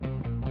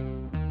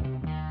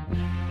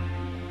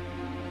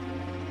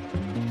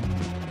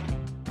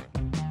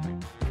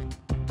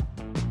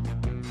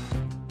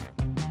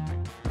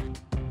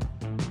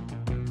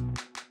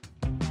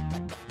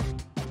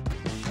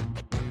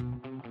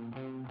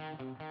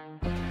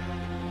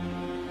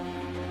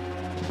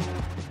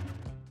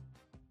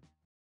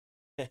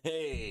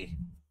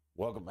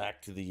Welcome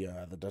back to the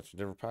Dutch and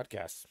Denver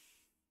podcast.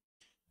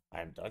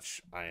 I'm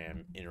Dutch. I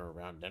am in or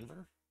around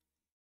Denver.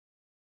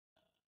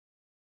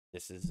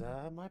 This is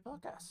my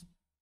podcast,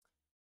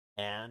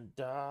 and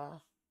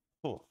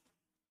cool.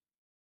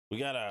 We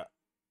got a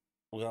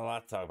we got a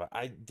lot to talk about.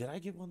 I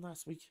get one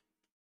last week?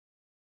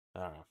 I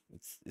don't know.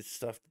 It's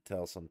stuff to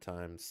tell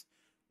sometimes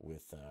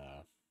with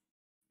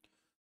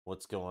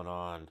what's going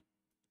on.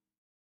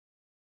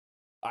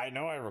 I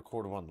know I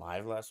recorded one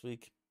live last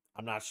week.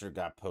 I'm not sure it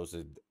got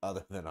posted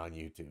other than on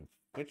YouTube,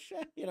 which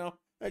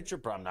that's your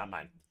problem, not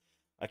mine.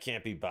 I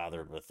can't be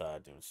bothered with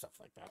doing stuff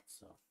like that.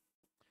 So,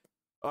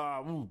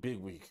 big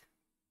week.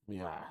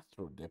 Yeah,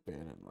 throw a dip in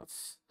and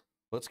let's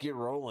get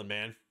rolling,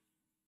 man.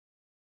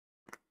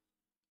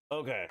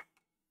 Okay.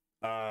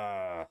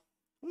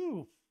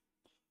 Whew.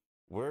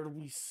 Where do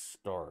we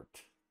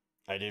start?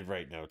 I did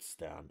write notes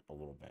down a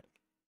little bit.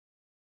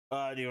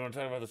 Do you want to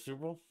talk about the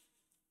Super Bowl?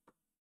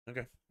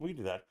 Okay, we can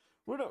do that.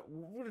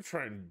 We're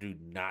trying to do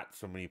not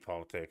so many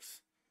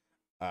politics.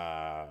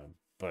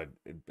 But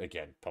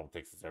again,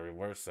 politics is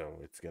everywhere, so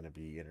it's gonna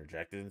be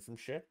interjected in some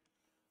shit.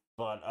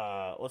 But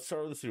let's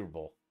start with the Super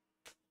Bowl.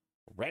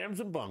 Rams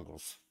and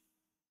Bungles.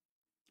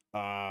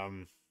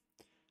 I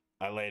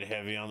laid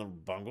heavy on the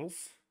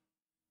Bungles.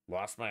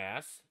 Lost my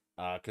ass.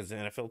 Because the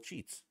NFL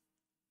cheats.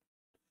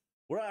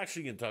 We're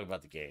actually gonna talk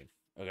about the game.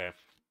 Okay.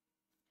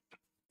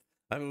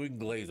 I mean, we can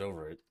glaze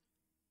over it.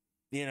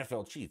 The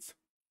NFL cheats.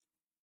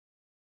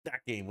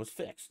 That game was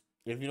fixed.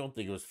 If you don't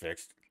think it was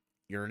fixed,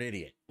 you're an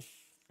idiot.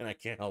 And I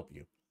can't help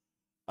you.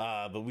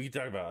 But we can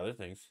talk about other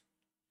things.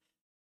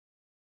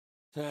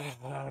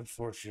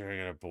 Unfortunately,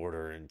 I'm gonna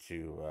border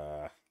into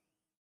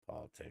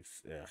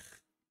politics. Ugh.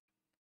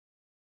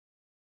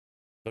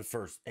 But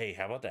first, hey,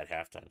 how about that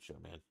halftime show,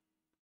 man?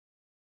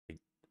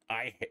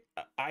 I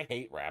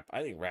hate rap.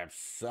 I think rap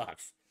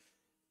sucks.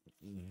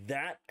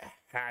 That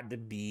had to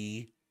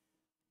be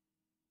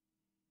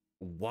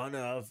one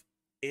of,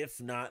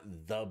 if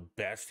not the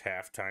best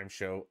halftime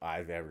show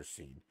I've ever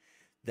seen.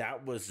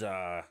 That was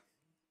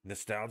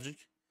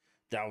nostalgic.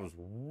 That was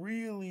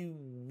really,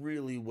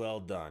 really well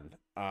done.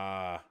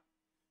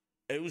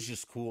 It was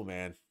just cool,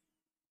 man.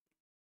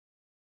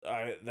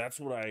 That's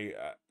what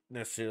I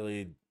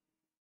necessarily.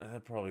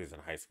 That probably was in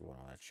high school when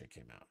all that shit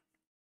came out.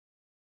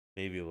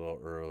 Maybe a little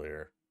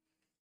earlier,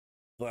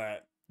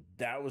 but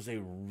that was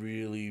a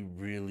really,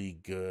 really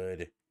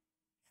good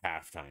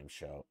halftime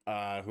show.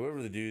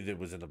 Whoever the dude that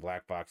was in the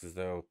black boxes,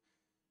 though,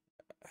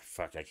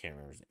 fuck, I can't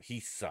remember his name. He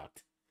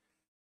sucked.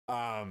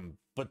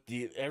 But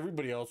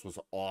everybody else was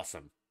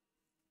awesome.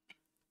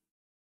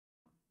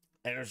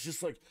 And it was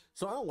just like,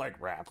 so I don't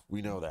like rap.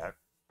 We know that.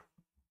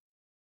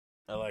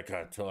 I like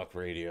talk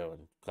radio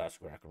and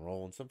classic rock and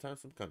roll and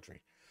sometimes some country.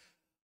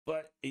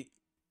 But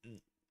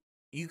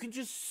you can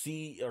just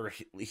see or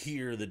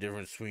hear the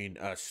difference between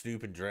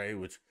Snoop and Dre,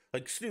 which,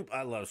 like, Snoop,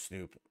 I love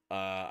Snoop.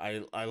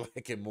 I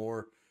like him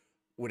more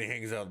when he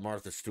hangs out with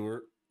Martha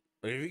Stewart.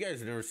 Like, if you guys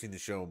have never seen the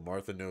show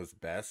Martha Knows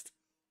Best,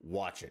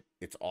 watch it.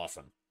 It's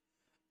awesome.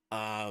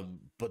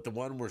 But the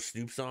one where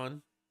Snoop's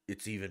on,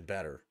 it's even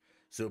better.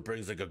 So it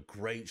brings like a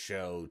great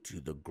show to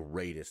the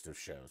greatest of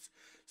shows.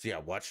 So yeah,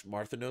 watch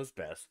Martha Knows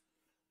Best.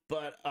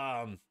 But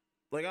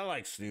like, I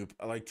like Snoop.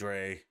 I like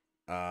Dre.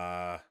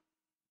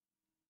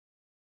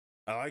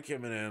 I like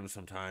Eminem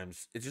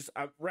sometimes. It's just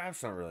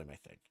rap's not really my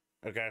thing.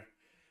 Okay.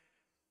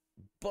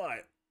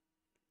 But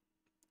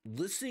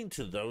listening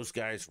to those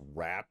guys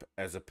rap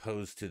as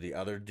opposed to the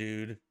other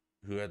dude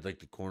who had like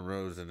the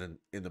cornrows and then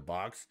in the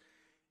box,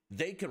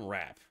 they can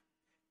rap.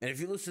 And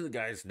if you listen to the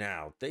guys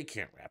now, they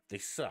can't rap. They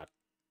suck.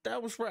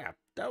 That was rap.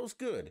 That was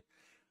good.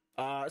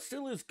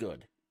 Still is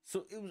good.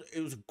 So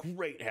it was a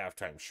great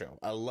halftime show.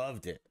 I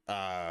loved it.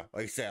 Like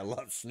I said, I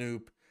love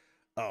Snoop.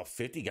 Oh,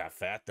 50 got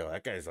fat though.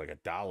 That guy's like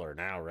 $1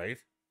 now, right?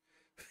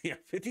 Yeah,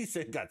 50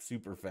 Cent got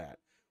super fat.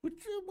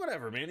 Which,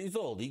 whatever, man. He's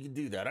old. He can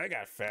do that. I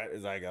got fat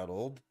as I got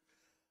old.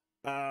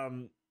 I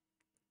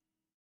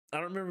don't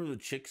remember who the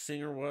chick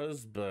singer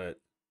was,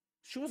 but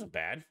she wasn't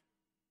bad.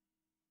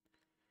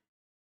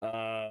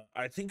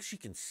 I think she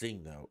can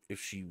sing though, if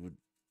she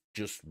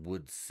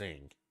would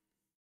sing.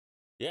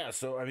 Yeah,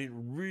 so I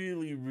mean,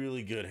 really,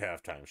 really good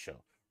halftime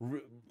show.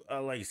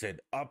 Like I said,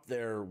 up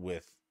there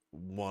with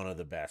one of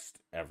the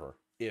best ever,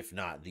 if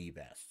not the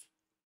best.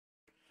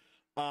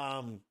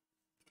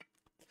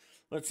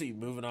 Let's see,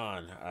 moving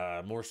on.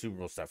 More Super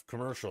Bowl stuff.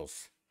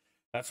 Commercials.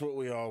 That's what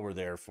we all were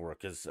there for,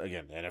 because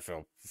again, the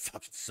NFL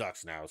fucking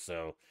sucks now,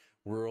 so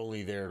we're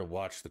only there to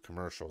watch the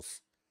commercials.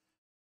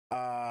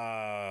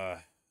 I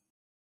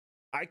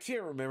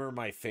can't remember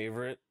my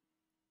favorite.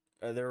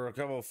 There were a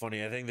couple of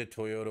funny. I think the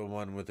Toyota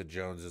one with the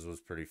Joneses was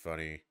pretty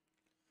funny.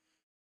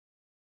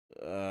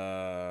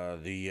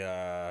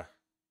 The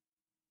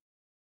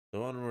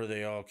one where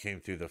they all came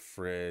through the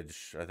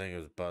fridge, I think it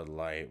was Bud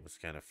Light, was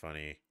kind of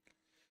funny.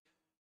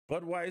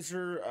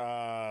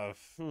 Budweiser,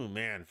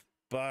 man,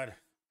 Bud,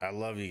 I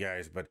love you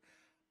guys, but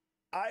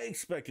I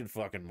expected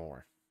fucking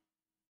more.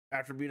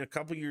 After being a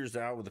couple years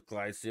out with the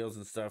Clydesdales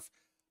and stuff,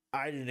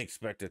 I didn't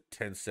expect a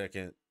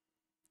 10-second,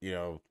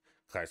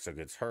 Clydesdale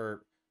gets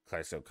hurt,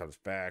 Clydesdale comes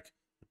back.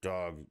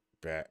 Dog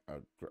back.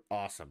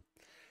 Awesome.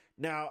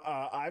 Now,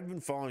 I've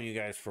been following you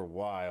guys for a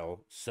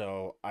while,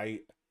 so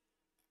I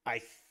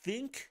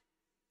think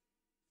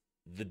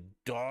the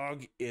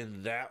dog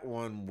in that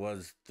one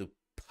was the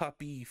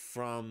puppy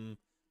from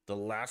the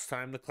last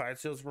time the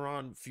Clydesdales were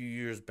on a few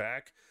years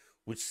back,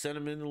 which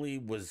sentimentally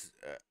was,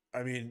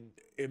 I mean,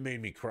 it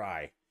made me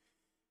cry.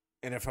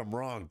 And if I'm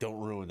wrong, don't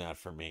ruin that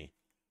for me.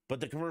 But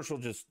the commercial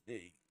just,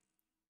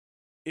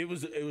 it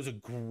was a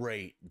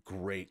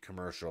great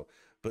commercial,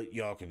 but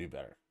y'all can do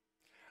better.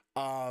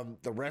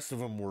 The rest of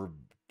them were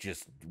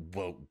just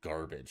woke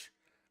garbage.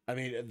 I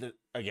mean,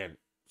 again,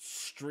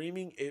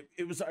 streaming.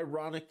 It was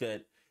ironic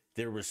that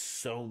there was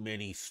so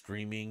many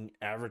streaming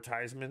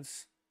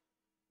advertisements.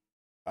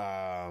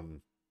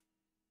 On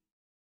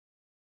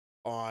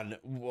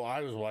well,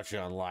 I was watching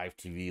on live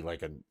TV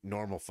like a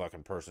normal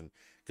fucking person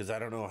because I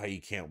don't know how you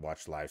can't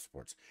watch live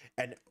sports.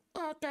 And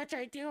oh, that's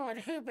I do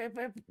on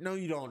no,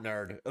 you don't,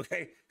 nerd.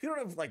 Okay, if you don't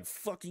have like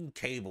fucking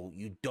cable,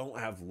 you don't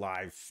have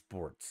live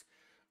sports.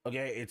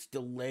 Okay, it's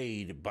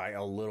delayed by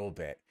a little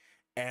bit.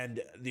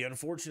 And the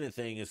unfortunate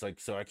thing is like,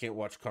 so I can't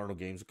watch Cardinal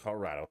games in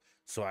Colorado,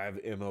 so I have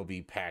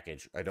MLB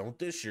package. I don't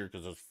this year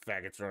because those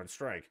faggots are on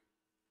strike.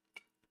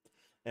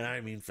 And I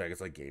mean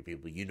faggots like gay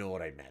people. You know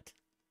what I meant.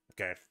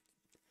 Okay.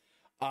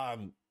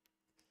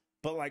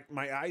 But like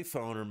my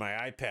iPhone or my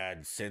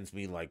iPad sends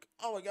me like,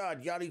 oh my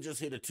God, Yachty just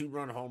hit a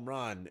 2-run home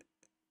run.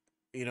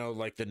 You know,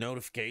 like the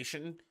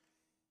notification.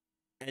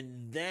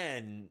 And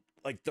then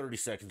like 30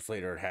 seconds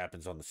later, it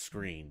happens on the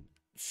screen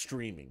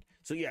streaming.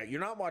 So yeah, you're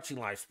not watching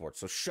live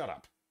sports. So shut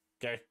up.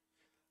 Okay.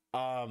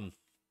 Now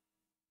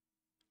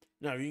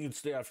you can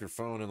stay off your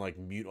phone and like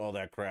mute all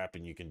that crap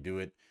and you can do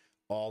it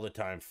all the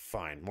time.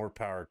 Fine. More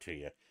power to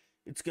you.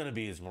 It's going to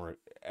be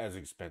as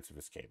expensive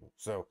as cable.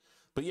 So,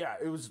 but yeah,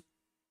 it was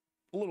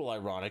a little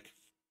ironic.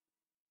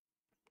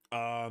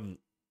 And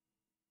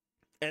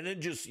then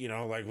just, you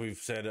know, like we've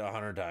said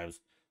 100 times,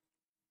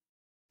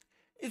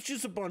 it's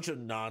just a bunch of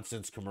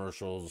nonsense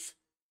commercials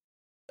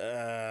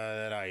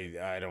that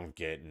I don't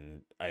get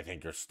and I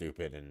think are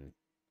stupid and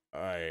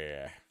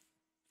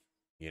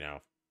you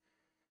know,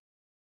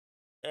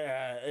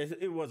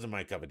 it wasn't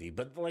my cup of tea.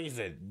 But like I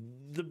said,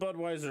 the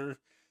Budweiser,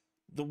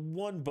 the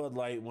one Bud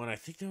Light one, I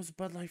think there was a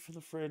Bud Light from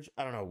the fridge.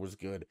 I don't know, was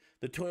good.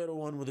 The Toyota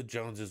one with the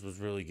Joneses was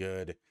really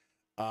good.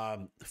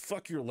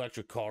 Fuck your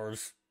electric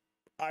cars.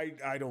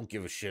 I don't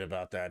give a shit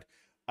about that.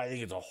 I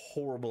think it's a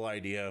horrible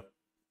idea.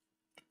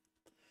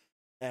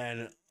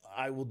 And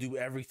I will do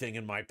everything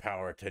in my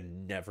power to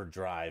never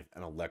drive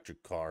an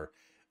electric car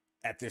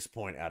at this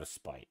point out of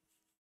spite.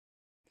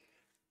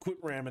 Quit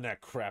ramming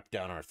that crap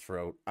down our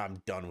throat.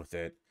 I'm done with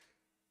it.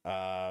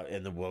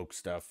 And the woke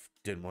stuff,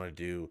 didn't want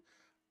to do.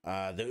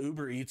 The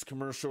Uber Eats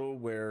commercial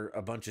where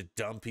a bunch of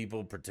dumb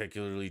people,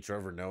 particularly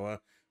Trevor Noah,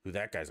 who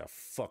that guy's a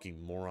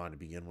fucking moron to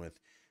begin with,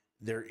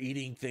 they're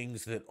eating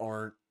things that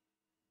aren't,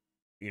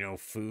 you know,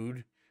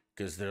 food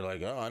because they're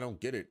like, oh, I don't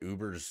get it.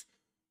 Uber's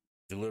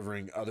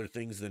delivering other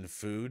things than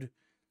food.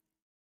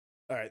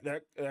 All right,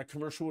 that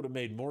commercial would have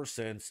made more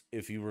sense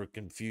if you were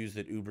confused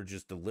that Uber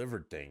just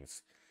delivered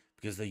things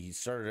because they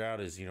started out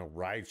as, you know,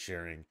 ride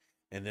sharing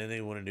and then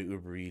they went into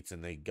Uber Eats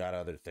and they got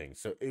other things.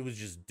 So it was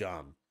just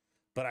dumb.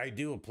 But I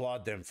do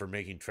applaud them for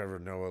making Trevor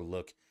Noah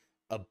look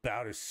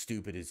about as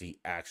stupid as he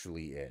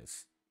actually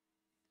is.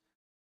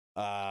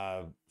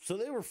 So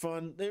they were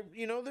fun. They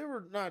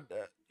were not.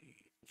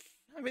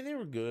 I mean, they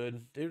were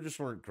good. They just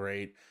weren't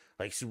great.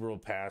 Like Super Bowl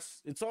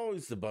Pass. It's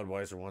always the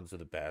Budweiser ones are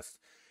the best.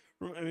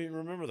 I mean,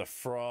 remember the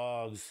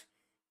frogs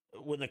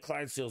when the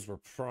Clydesdales were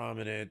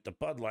prominent. The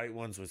Bud Light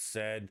ones was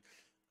said.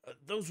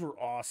 Those were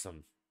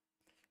awesome.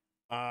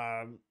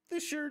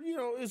 This year, you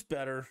know, is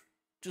better.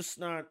 Just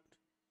not,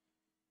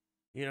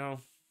 you know,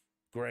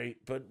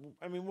 great. But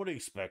I mean, what do you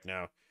expect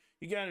now?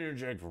 You got to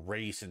interject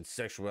race and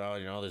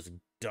sexuality and all this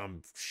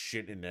dumb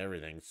shit into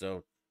everything.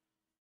 So,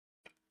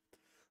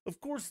 of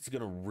course, it's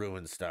going to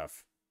ruin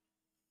stuff.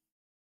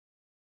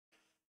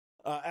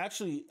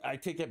 Actually, I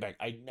take that back.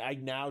 I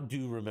now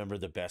do remember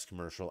the best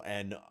commercial.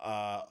 And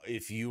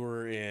if you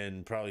were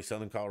in probably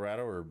Southern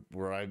Colorado or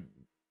where I,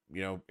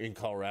 you know, in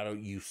Colorado,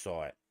 you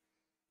saw it.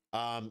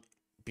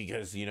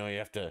 Because, you know, you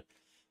have to,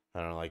 I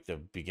don't know, like the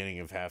beginning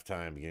of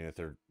halftime, beginning of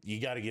third, you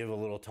got to give a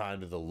little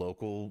time to the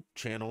local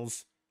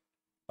channels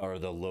or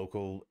the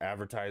local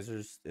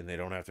advertisers, and they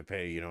don't have to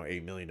pay, you know,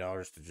 $8 million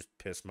to just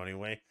piss money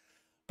away.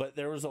 But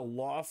there was a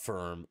law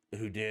firm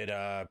who did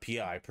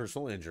PI,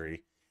 personal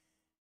injury.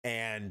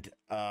 And,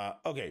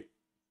 okay,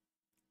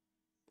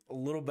 a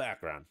little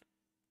background.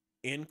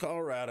 In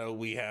Colorado,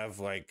 we have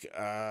like 3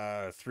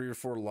 or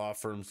 4 law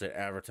firms that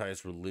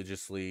advertise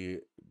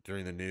religiously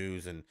during the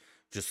news and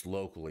just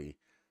locally.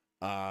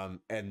 And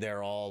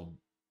they're all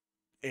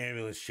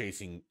ambulance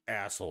chasing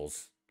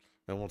assholes.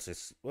 I won't say,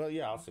 well,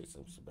 yeah, I'll say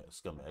some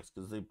scumbags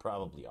because they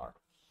probably are.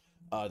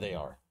 They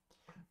are.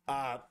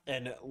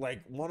 And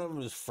like one of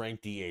them is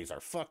Frank D'Azar.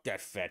 Fuck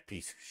that fat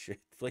piece of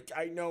shit. Like,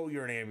 I know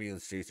you're an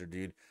ambulance chaser,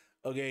 dude.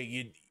 Okay,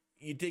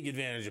 you take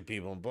advantage of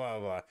people and blah,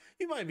 blah, blah.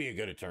 You might be a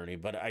good attorney,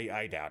 but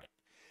I doubt it.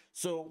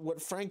 So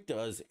what Frank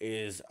does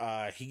is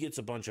he gets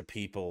a bunch of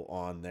people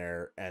on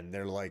there and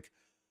they're like,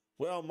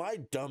 well, my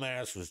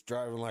dumbass was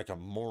driving like a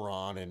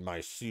moron in my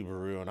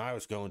Subaru and I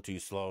was going too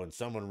slow and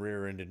someone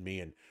rear-ended me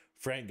and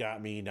Frank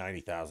got me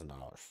 $90,000.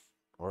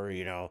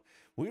 Or,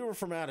 we were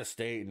from out of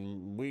state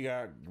and we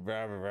got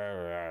blah, blah, blah,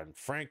 blah, and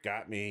Frank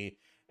got me,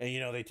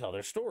 and they tell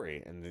their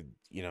story and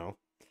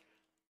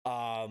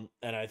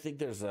and I think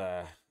there's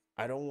a,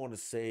 I don't want to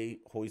say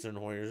Hoyser and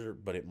Hoyser,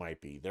 but it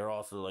might be. They're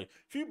also like,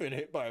 if you've been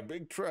hit by a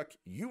big truck,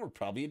 you were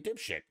probably a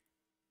dipshit.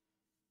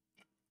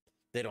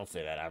 They don't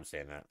say that. I'm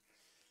saying that.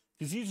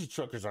 Because usually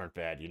truckers aren't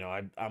bad.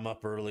 I'm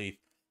up early.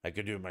 I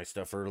could do my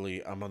stuff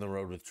early. I'm on the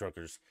road with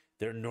truckers.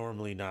 They're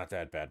normally not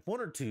that bad. One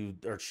or two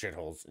are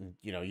shitholes. And,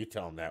 you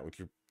tell them that with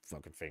your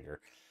fucking finger.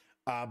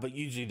 But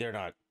usually they're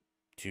not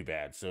too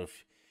bad. So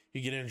if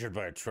you get injured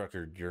by a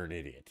trucker, you're an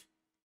idiot.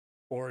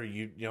 Or,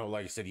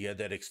 like I said, you had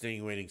that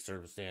extenuating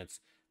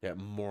circumstance, that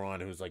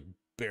moron who's like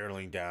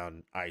barreling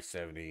down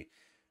I-70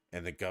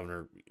 and the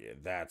governor,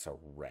 that's a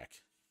wreck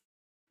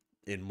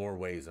in more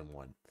ways than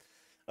one.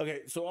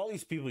 Okay, so all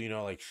these people,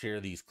 like share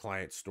these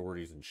client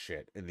stories and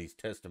shit and these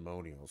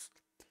testimonials.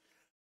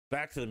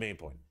 Back to the main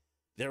point.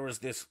 There was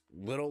this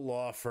little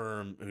law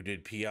firm who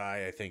did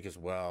PI, I think, as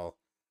well.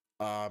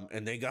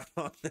 And they got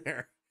on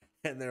there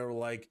and they were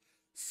like,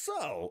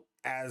 so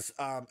as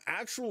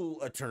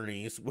actual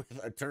attorneys with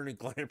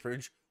attorney-client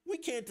privilege, we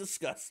can't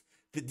discuss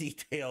the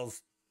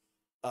details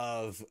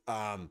of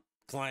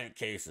client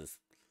cases.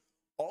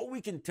 All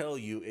we can tell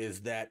you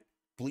is that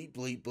bleep,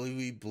 bleep,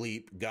 bleep,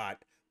 bleep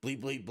got bleep,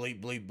 bleep,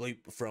 bleep, bleep,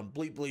 bleep from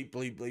bleep, bleep,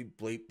 bleep, bleep,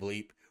 bleep,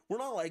 bleep. We're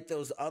not like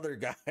those other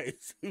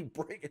guys who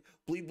break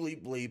bleep,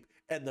 bleep, bleep,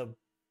 and the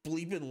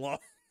bleeping law.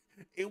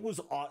 It was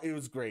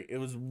great. It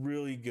was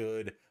really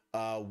good.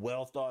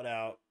 Well thought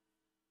out.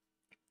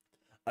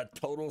 A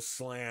total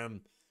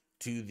slam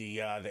to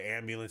the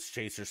ambulance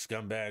chaser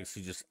scumbags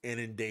who just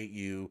inundate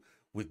you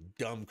with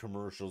dumb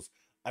commercials.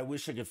 I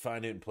wish I could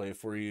find it and play it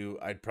for you.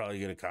 I'd probably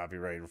get a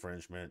copyright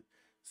infringement,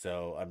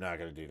 so I'm not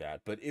going to do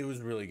that. But it was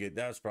really good.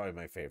 That was probably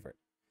my favorite.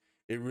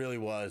 It really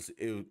was.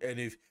 And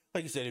if,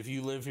 like I said, if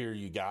you live here,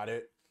 you got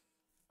it.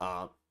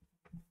 But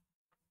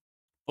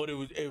it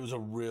was a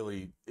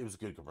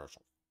good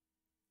commercial.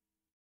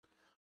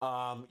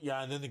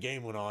 Yeah, and then the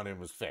game went on and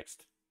was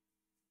fixed.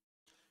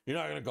 You're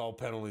not going to call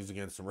penalties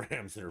against the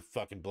Rams that are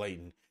fucking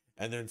blatant,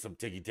 and then some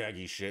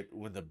ticky-tacky shit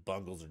when the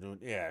Bungles are doing,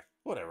 yeah,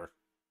 whatever.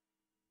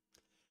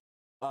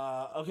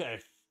 Okay.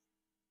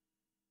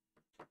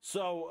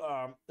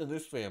 So, in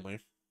this family,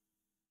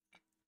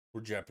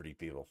 we're Jeopardy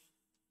people.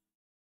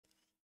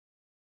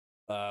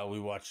 We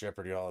watch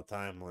Jeopardy all the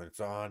time when it's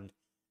on,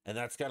 and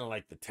that's kind of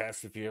like the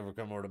test if you ever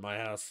come over to my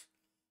house,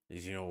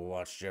 is, we'll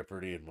watch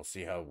Jeopardy and we'll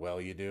see how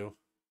well you do.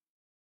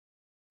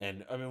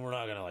 And, I mean, we're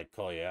not going to, like,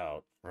 call you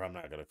out, or I'm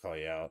not going to call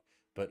you out,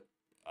 but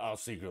I'll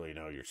secretly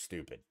know you're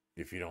stupid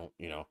if you don't,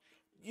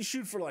 you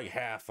shoot for, like,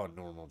 half on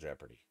normal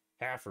Jeopardy.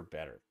 Half or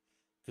better.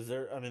 Because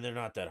they're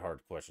not that hard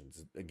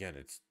questions. Again,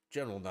 it's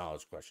general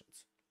knowledge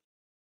questions.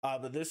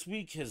 But this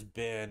week has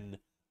been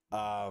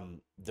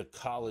the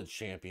college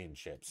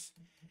championships.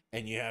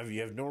 And you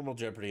have normal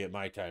Jeopardy at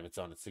my time. It's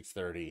on at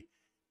 6:30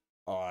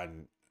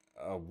 on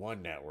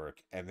one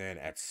network. And then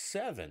at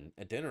 7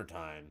 at dinner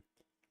time,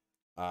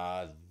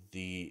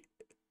 the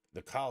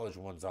college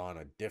one's on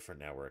a different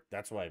network.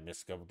 That's why I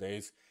missed a couple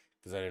days,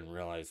 because I didn't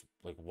realize,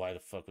 like, why the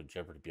fuck would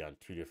Jeopardy be on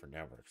 2 different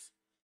networks?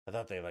 I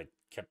thought they, like,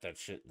 kept that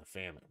shit in the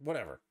family.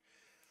 Whatever.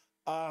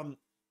 Like,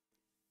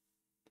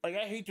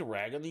 I hate to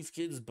rag on these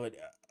kids, but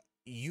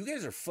you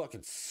guys are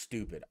fucking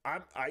stupid.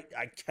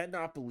 I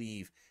cannot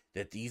believe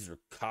that these are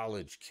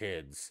college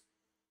kids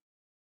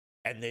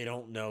and they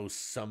don't know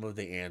some of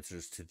the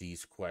answers to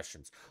these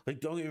questions. Like,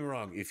 don't get me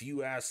wrong. If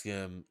you ask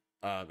them,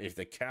 if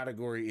the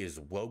category is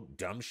woke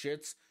dumb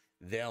shits,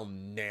 they'll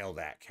nail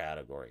that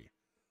category.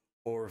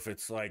 Or if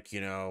it's like,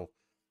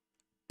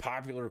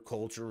 popular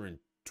culture in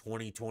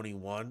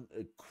 2021,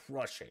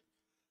 crush it.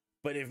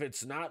 But if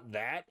it's not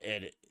that,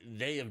 and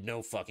they have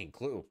no fucking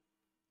clue.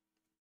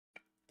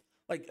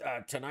 Like,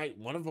 tonight,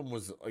 one of them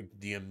was like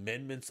the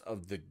amendments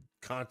of the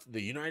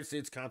United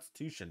States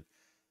Constitution.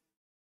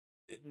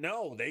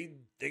 No, they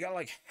got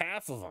like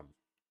half of them.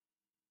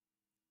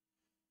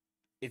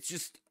 It's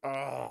just,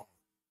 the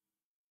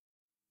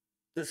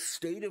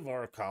state of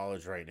our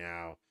college right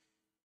now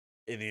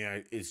in the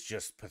United is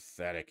just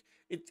pathetic.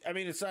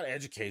 It's not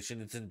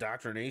education; it's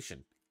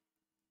indoctrination.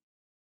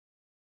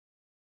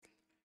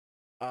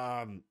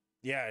 Yeah,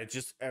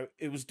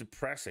 it was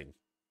depressing.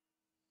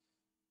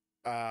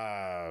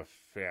 Yeah,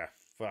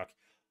 fuck.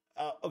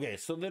 Okay,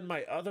 so then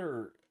my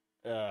other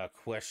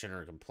question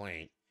or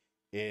complaint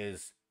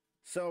is,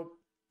 so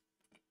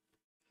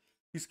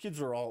these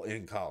kids are all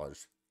in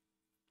college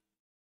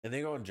and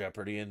they go on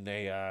Jeopardy and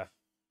they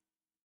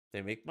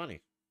make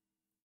money.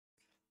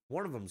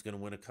 One of them's going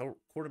to win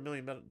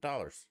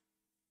 $250,000.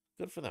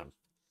 Good for them.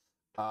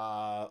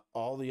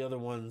 All the other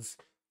ones,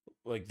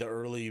 like the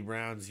early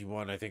rounds, you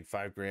won, I think,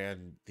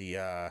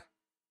 $5,000.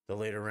 The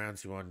later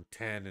rounds, you won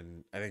 10,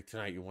 and I think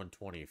tonight you won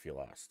 20 if you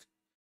lost.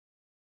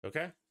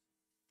 Okay?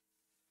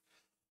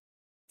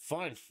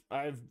 Fine.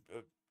 I've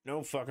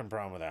no fucking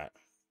problem with that.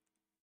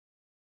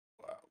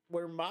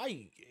 Where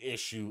my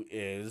issue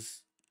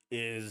is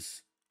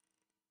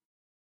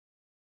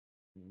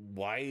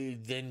why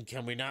then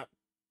can we not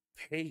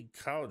pay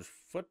college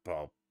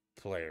football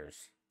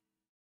players?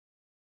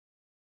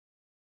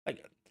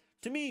 Like,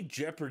 to me,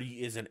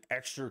 Jeopardy is an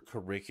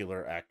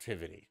extracurricular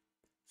activity.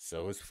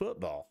 So is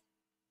football.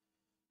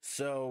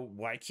 So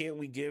why can't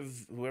we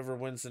give whoever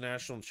wins the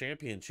national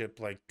championship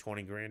like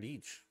 20 grand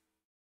each?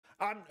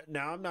 I'm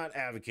not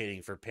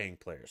advocating for paying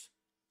players.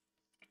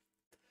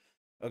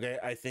 Okay,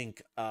 I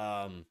think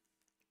I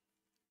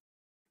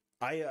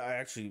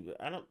actually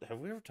I don't have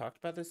we ever talked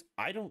about this?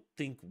 I don't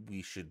think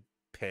we should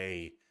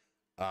pay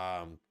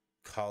um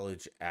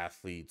college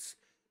athletes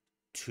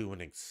to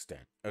an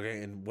extent.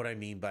 Okay, and what I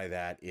mean by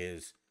that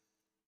is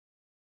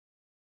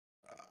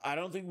I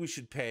don't think we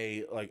should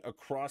pay like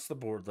across the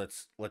board.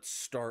 Let's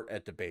start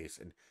at the base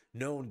and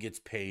no one gets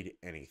paid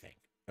anything.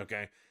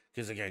 Okay?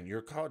 Because again, you're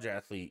a college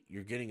athlete,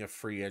 you're getting a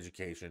free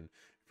education.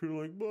 People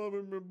are like,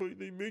 but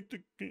they make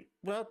the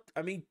well,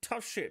 I mean,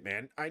 tough shit,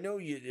 man. I know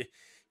you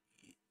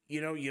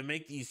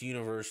make these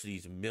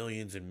universities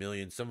millions and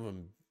millions, some of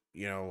them,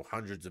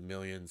 hundreds of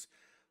millions,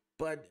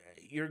 but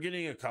you're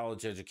getting a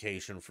college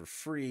education for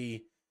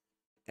free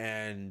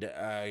and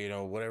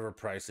whatever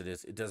price it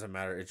is, it doesn't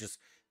matter. It's just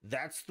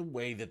that's the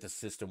way that the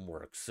system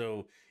works.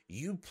 So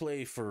you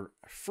play for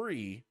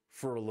free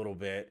for a little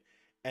bit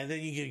and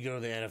then you get to go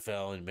to the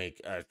NFL and make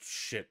a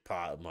shit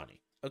pot of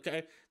money.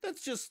 Okay,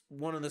 that's just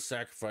one of the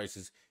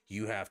sacrifices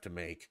you have to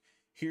make.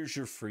 Here's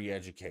your free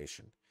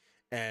education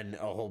and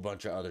a whole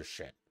bunch of other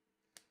shit.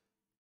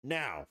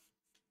 Now,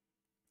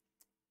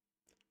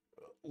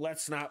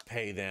 let's not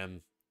pay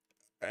them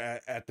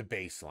at the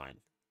baseline.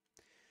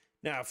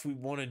 Now, if we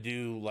want to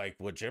do like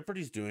what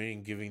Jeopardy's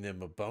doing, giving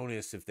them a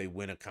bonus if they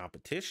win a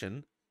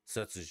competition,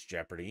 such as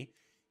Jeopardy,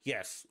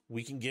 yes,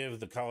 we can give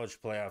the college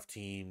playoff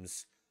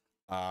teams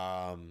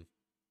a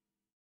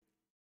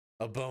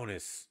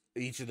bonus.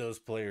 Each of those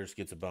players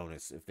gets a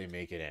bonus if they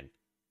make it in.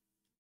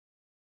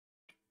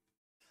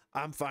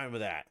 I'm fine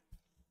with that.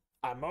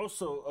 I'm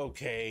also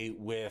okay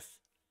with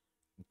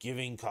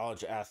giving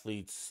college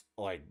athletes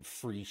like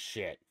free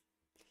shit.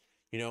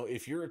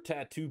 If you're a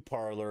tattoo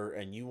parlor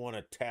and you want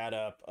to tat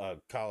up a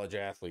college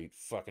athlete,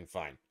 fucking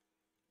fine.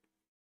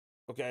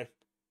 Okay?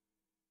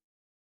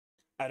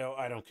 I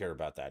don't care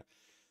about that.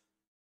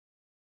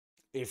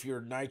 If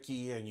you're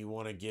Nike and you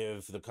want to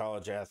give the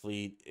college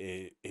athlete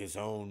his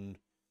own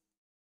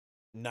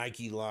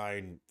Nike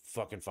line,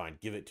 fucking fine.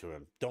 Give it to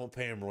him. Don't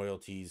pay him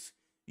royalties.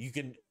 You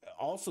can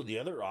also, the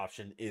other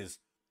option is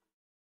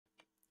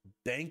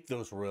bank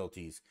those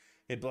royalties.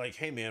 It'd be like,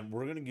 hey man,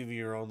 we're gonna give you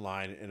your own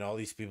line, and all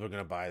these people are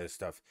gonna buy this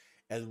stuff.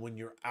 And when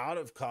you're out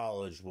of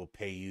college, we'll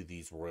pay you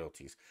these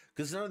royalties.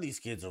 Because none of these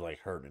kids are like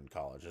hurting in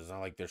college. It's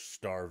not like they're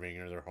starving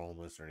or they're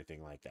homeless or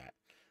anything like that.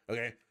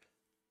 Okay.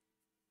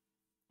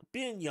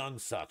 Being young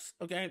sucks.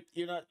 Okay.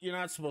 You're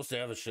not supposed to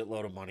have a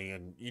shitload of money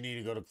and you need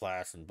to go to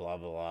class and blah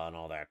blah blah and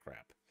all that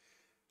crap.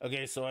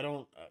 Okay, so I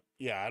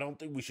don't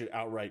think we should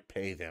outright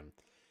pay them.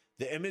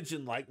 The image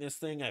and likeness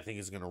thing, I think,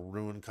 is going to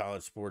ruin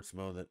college sports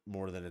more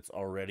than it's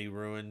already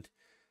ruined.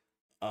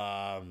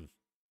 Because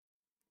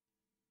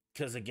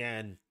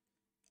again,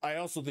 I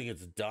also think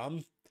it's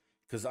dumb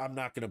because I'm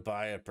not going to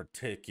buy a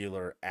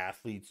particular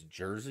athlete's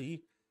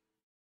jersey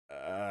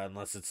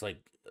unless it's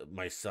like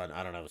my son.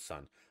 I don't have a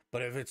son,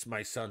 but if it's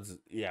my son's,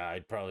 yeah,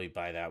 I'd probably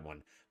buy that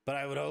one. But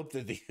I would hope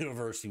that the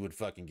university would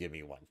fucking give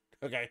me one.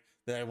 Okay,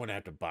 then I wouldn't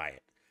have to buy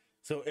it.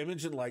 So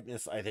image and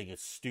likeness, I think,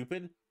 is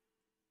stupid.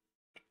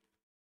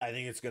 I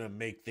think it's going to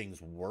make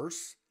things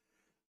worse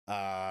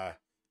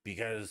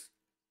because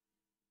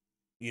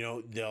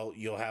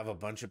you'll have a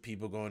bunch of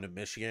people going to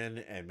Michigan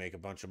and make a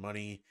bunch of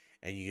money,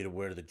 and you get to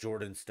wear the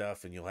Jordan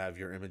stuff, and you'll have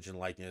your image and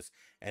likeness,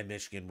 and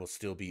Michigan will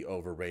still be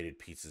overrated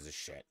pieces of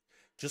shit,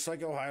 just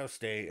like Ohio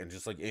State and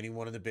just like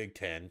anyone in the Big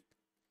Ten.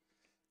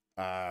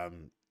 Yeah,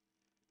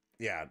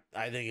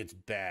 I think it's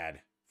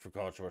bad for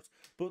college sports,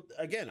 but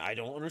again, I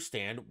don't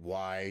understand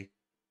why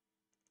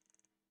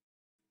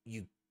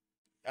you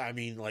I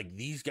mean, like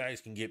these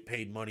guys can get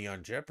paid money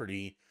on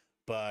Jeopardy,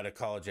 but a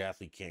college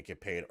athlete can't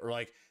get paid. Or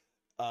like,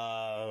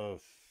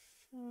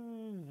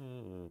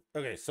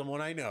 okay,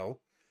 someone I know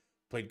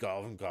played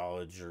golf in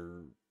college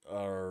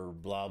or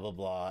blah blah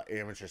blah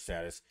amateur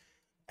status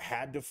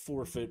had to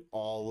forfeit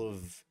all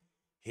of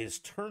his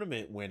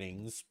tournament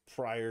winnings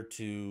prior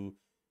to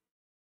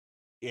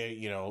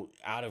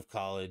out of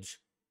college.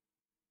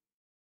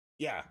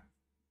 Yeah.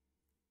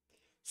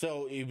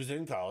 So he was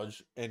in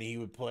college and he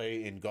would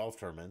play in golf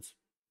tournaments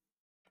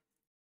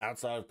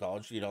outside of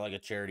college, like a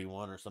charity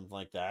one or something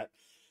like that,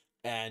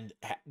 and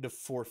had to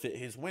forfeit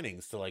his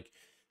winnings to like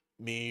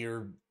me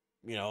or,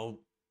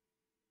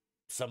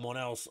 someone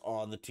else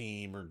on the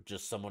team or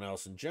just someone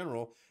else in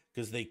general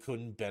because they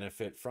couldn't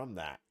benefit from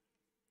that.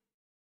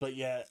 But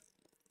yet,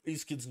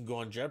 these kids can go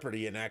on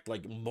Jeopardy and act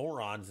like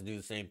morons and do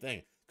the same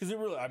thing. Because it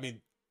really, I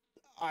mean,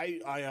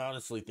 I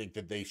honestly think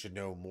that they should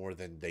know more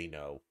than they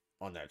know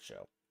on that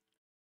show.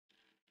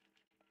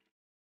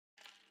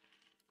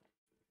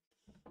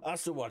 I'll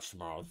still watch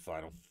tomorrow, the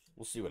final.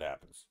 We'll see what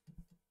happens.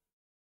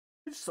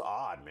 It's just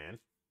odd, man.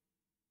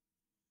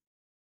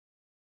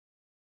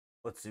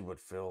 Let's see what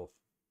Phil.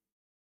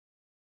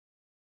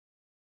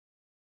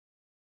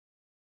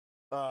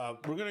 We're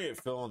gonna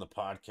get Phil on the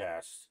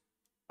podcast.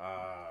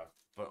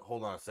 But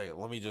hold on a second.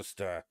 Let me just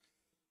I'll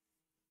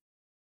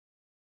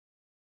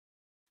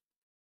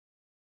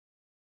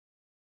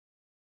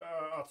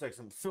take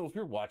some. Phil, if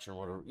you're watching or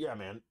whatever, yeah,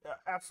 man,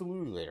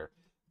 absolutely later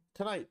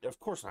tonight. Of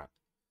course not.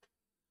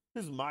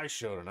 This is my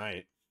show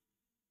tonight.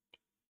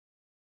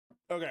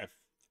 Okay.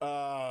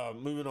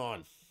 Moving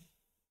on.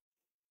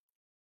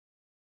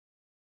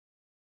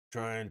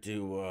 Trying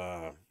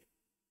to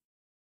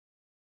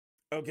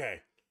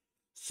okay.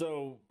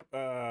 So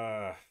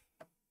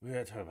we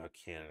gotta talk about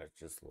Canada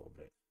just a little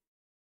bit.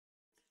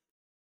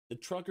 The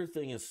trucker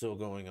thing is still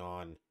going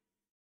on.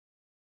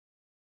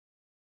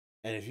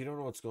 And if you don't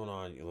know what's going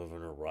on, you live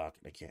under a rock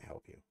and I can't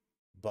help you.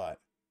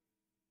 But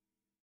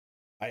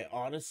I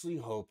honestly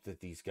hope that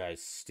these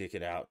guys stick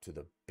it out to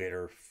the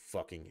bitter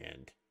fucking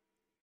end.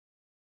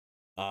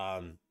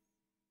 I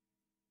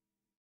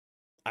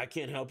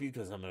can't help you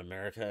because I'm in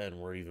America and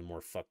we're even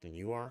more fucked than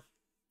you are.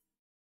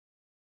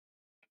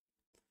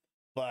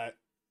 But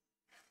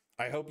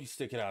I hope you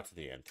stick it out to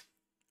the end.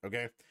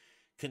 Okay?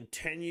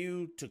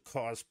 Continue to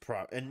cause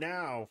and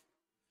now,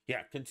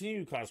 yeah,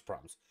 continue to cause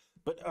problems.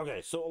 But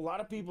okay, so a lot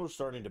of people are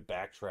starting to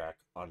backtrack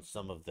on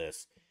some of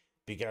this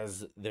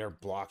because they're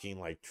blocking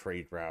like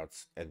trade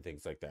routes and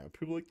things like that.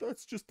 People are like,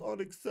 that's just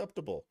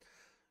unacceptable.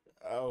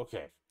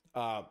 Okay.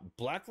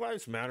 Black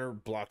Lives Matter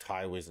blocked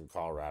highways in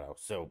Colorado,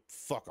 so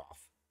fuck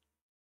off.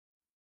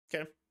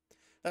 Okay?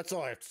 That's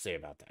all I have to say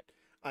about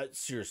that.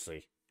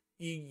 Seriously,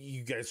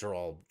 you guys are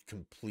all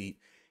complete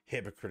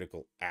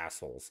hypocritical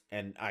assholes,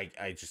 and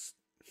I just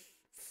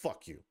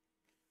fuck you.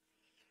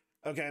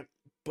 Okay?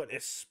 But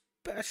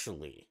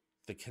especially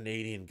the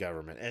Canadian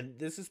government, and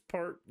this is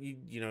part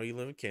you know you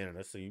live in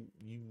Canada, so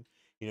you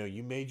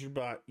made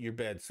your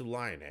bed, so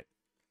lie in it.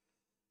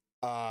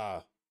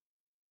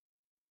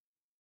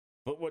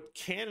 But what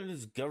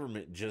Canada's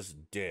government just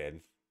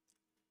did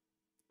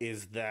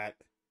is that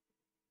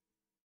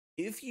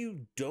if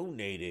you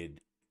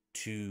donated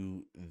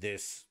to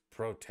this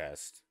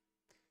protest,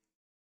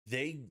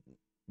 they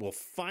will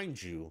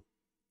find you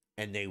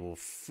and they will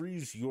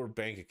freeze your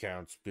bank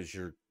accounts because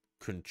you're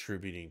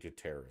contributing to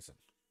terrorism.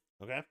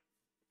 Okay?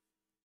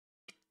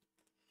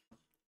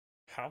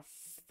 How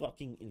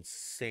fucking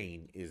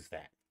insane is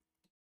that?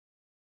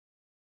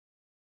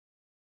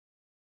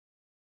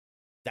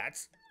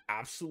 That's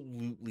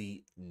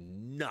absolutely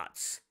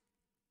nuts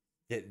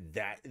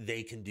that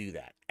they can do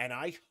that. And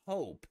I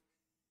hope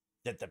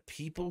that the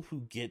people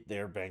who get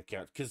their bank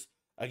account, because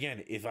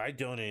again, if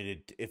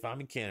I'm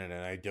in Canada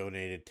and I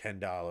donated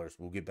 $10,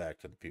 we'll get back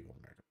to the people in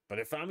America. But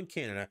if I'm in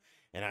Canada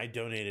and I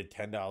donated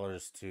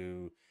 $10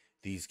 to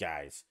these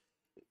guys,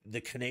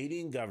 the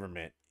Canadian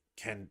government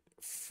can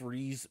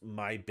freeze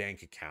my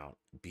bank account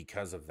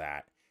because of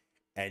that.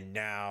 And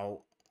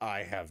now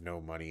I have no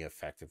money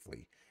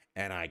effectively.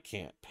 And I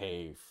can't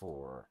pay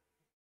for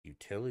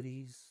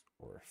utilities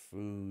or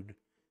food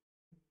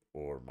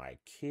or my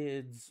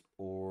kids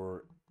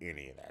or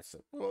any of that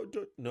stuff. Well,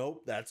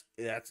 nope, that's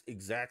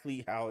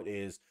exactly how it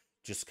is.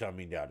 Just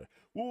coming down to,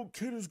 well,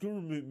 Canada's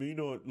government may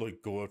not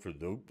like go after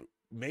them,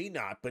 may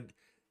not, but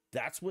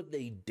that's what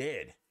they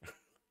did.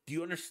 Do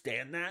you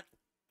understand that?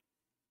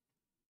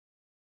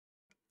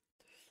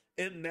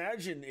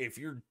 Imagine if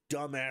your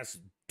dumbass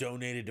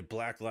donated to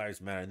Black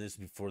Lives Matter, and this is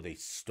before they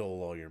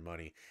stole all your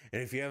money.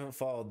 And if you haven't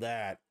followed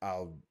that,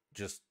 I'll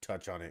just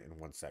touch on it in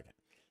 1 second,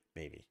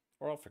 maybe,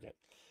 or I'll forget.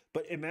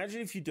 But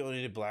imagine if you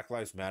donated Black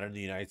Lives Matter and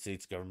the United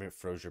States government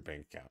froze your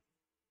bank account.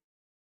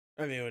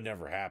 I mean, it would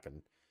never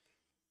happen.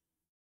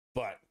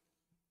 But,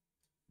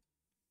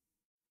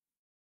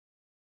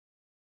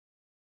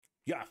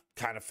 yeah,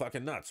 kind of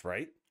fucking nuts,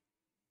 right?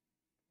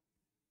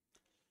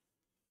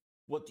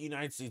 What the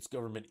United States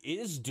government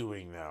is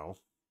doing, though,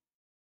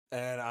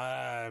 and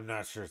I'm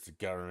not sure it's the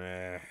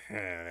government,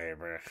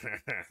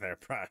 they're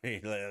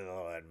probably a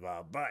little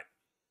involved, but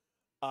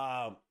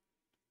I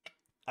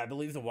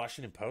believe the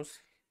Washington Post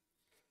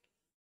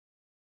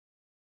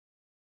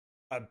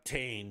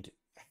obtained,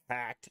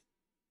 hacked,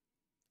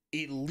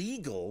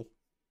 illegally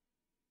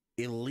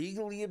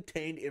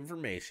obtained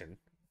information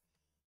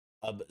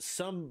of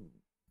some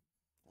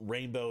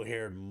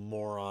rainbow-haired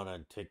moron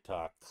on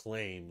TikTok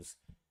claims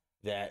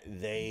that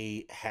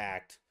they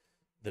hacked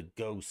the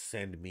Go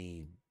Send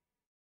Me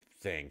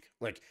thing.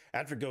 Like,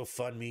 after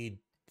GoFundMe,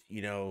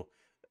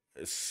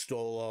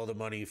 stole all the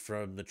money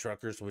from the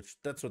truckers, which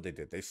that's what they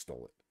did. They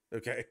stole it.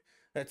 Okay?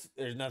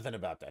 There's nothing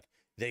about that.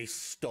 They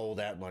stole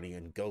that money,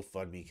 and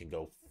GoFundMe can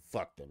go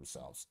fuck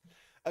themselves.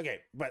 Okay,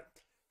 but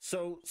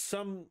so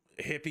some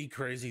hippie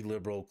crazy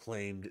liberal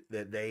claimed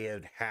that they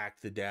had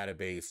hacked the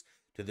database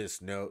to this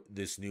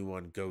new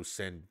one, Go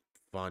Send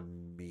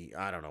Fund Me,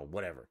 I don't know,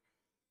 whatever.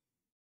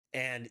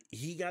 And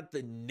he got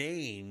the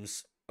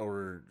names,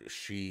 or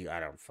she, I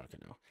don't fucking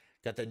know,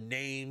 got the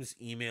names,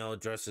 email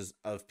addresses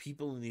of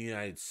people in the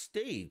United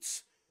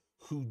States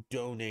who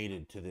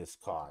donated to this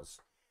cause.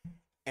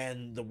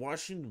 And the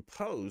Washington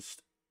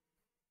Post,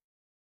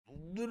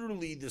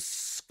 literally the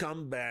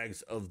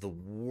scumbags of the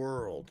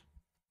world,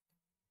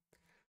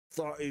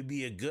 thought it'd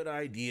be a good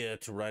idea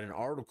to write an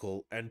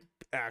article and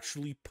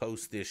actually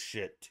post this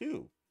shit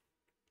too.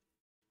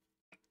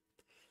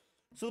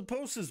 So the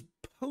Post is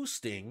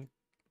posting,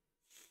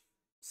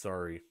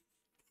 sorry,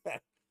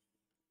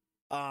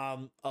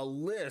 a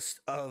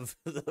list of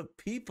the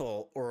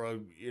people, or I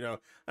don't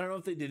know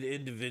if they did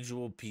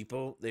individual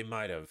people. They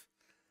might have,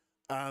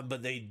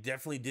 but they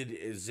definitely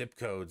did zip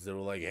codes. They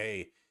were like,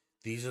 hey,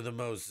 these are the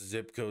most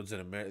zip codes in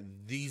America.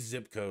 These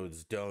zip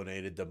codes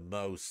donated the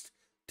most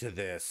to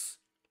this,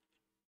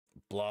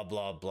 blah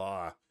blah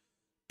blah.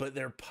 But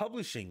they're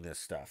publishing this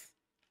stuff.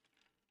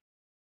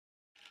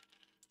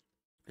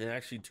 It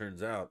actually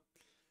turns out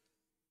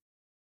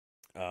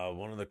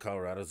one of the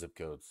Colorado zip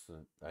codes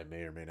that I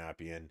may or may not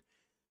be in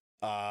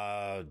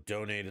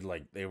donated,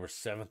 like, they were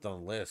 7th on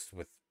the list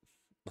with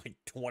like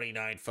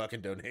 29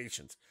 fucking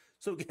donations.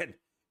 So again,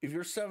 if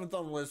you're 7th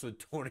on the list with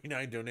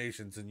 29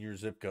 donations in your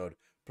zip code,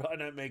 probably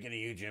not making a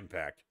huge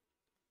impact.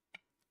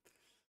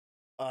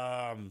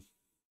 But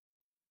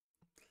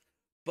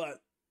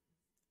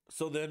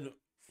so then,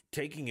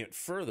 taking it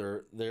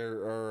further, there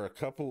are a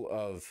couple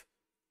of,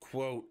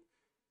 quote,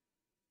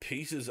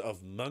 pieces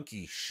of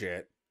monkey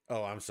shit.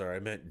 Oh, I'm sorry, I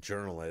meant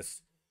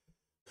journalists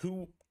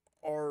who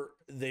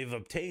they've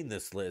obtained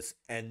this list,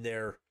 and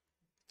they're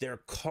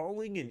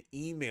calling and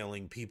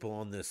emailing people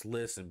on this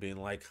list and being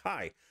like,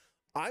 hi,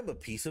 I'm a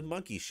piece of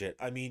monkey shit.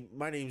 I mean,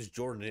 my name's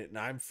Jordan and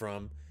I'm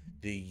from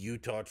the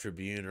Utah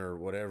Tribune or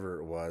whatever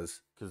it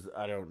was, because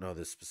I don't know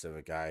this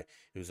specific guy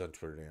who was on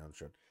Twitter today.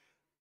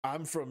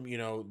 I'm from,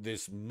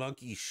 this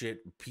monkey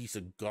shit piece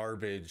of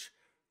garbage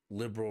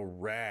liberal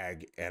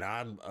rag, and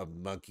I'm a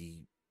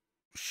monkey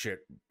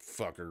shit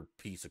fucker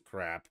piece of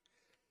crap.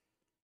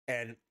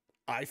 And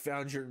I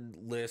found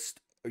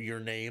your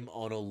name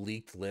on a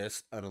leaked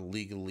list, an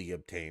illegally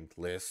obtained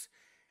list,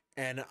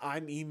 and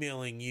I'm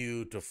emailing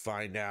you to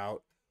find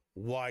out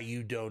why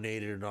you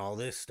donated and all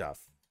this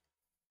stuff.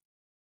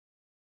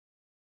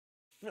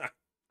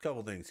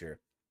 Couple things here.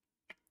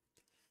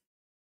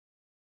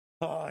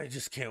 Oh, I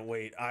just can't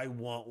wait. I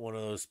want one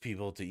of those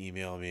people to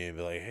email me and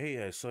be like,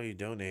 hey, I saw you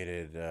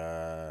donated.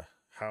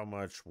 How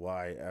much?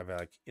 Why? I'd be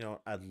like,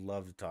 I'd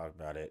love to talk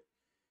about it.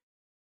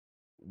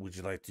 Would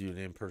you like to do an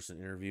in-person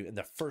interview? And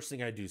the first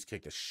thing I do is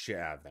kick the shit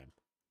out of them.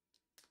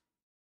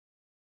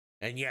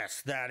 And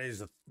yes,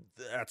 that's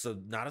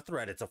not a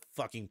threat. It's a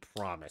fucking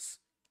promise.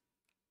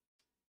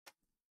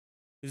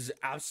 This is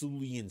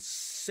absolutely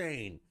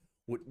insane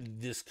what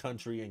this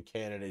country and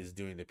Canada is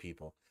doing to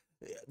people.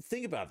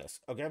 Think about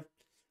this, okay?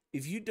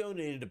 If you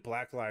donated to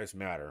Black Lives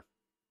Matter,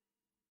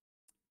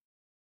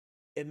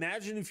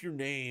 imagine if your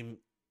name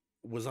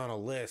was on a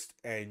list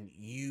and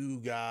you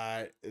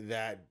got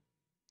that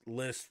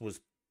list was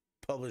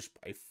published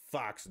by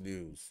Fox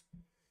News,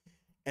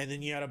 and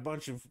then you had a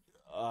bunch of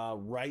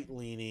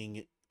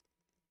right-leaning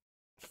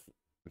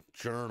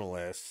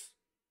journalists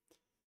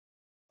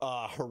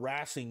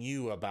harassing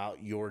you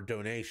about your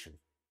donation.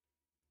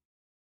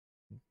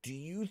 Do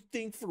you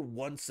think for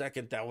 1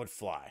 second that would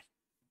fly?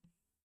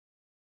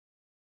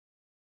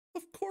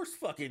 Of course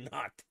fucking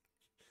not.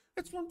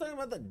 That's one thing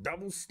about the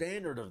double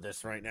standard of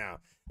this right now.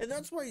 And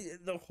that's why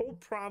the whole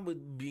problem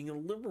with being a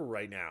liberal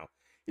right now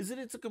is that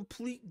it's a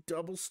complete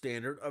double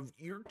standard of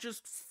you're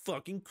just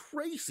fucking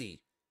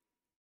crazy.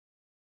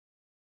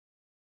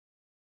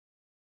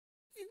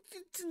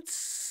 It's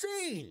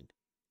insane.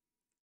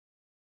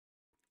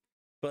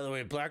 By the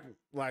way, Black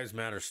Lives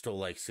Matter stole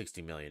like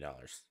 $60 million.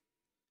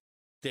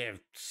 They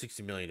have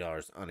 $60 million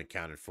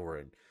unaccounted for,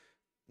 and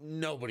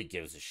nobody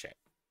gives a shit.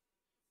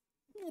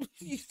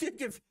 You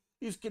think if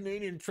these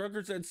Canadian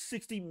truckers had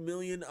 60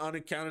 million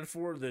unaccounted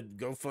for that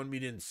GoFundMe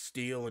didn't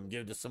steal and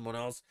give to someone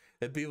else,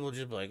 that people would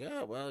just be like,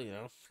 oh, well,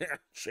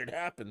 shit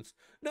happens.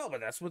 No,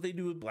 but that's what they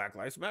do with Black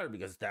Lives Matter,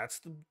 because that's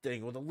the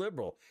thing with a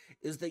liberal,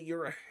 is that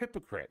you're a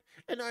hypocrite.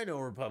 And I know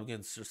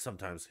Republicans are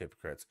sometimes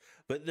hypocrites,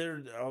 but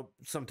they're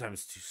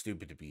sometimes too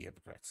stupid to be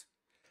hypocrites.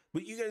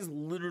 But you guys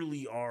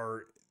literally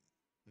are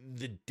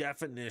the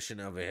definition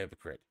of a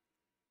hypocrite.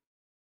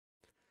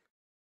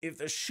 If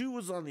the shoe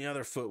was on the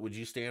other foot, would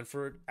you stand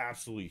for it?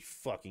 Absolutely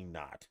fucking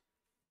not.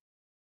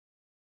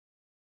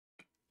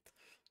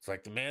 It's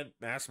like the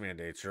mask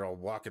mandates. You're all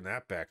walking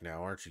that back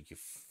now, aren't you, you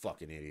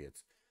fucking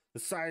idiots? The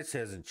size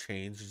hasn't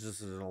changed. It's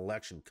just an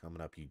election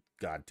coming up, you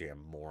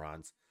goddamn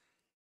morons.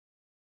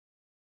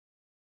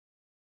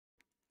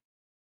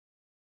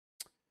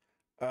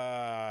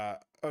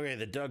 Okay,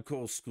 the Doug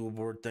Cole school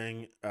board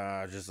thing.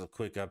 Just a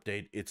quick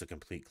update. It's a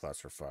complete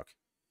clusterfuck.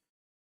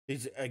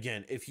 Is,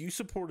 again, if you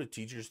support a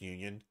teachers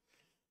union,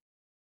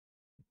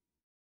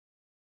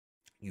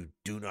 you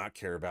do not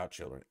care about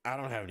children. I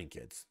don't have any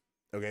kids,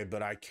 okay,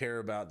 but I care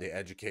about the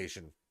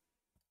education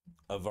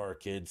of our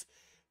kids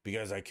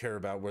because I care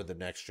about where the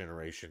next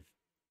generation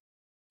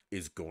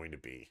is going to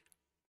be.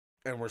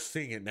 And we're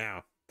seeing it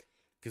now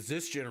because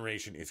this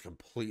generation is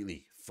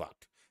completely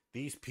fucked.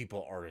 These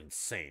people are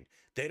insane.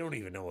 They don't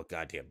even know what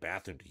goddamn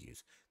bathroom to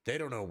use. They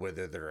don't know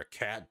whether they're a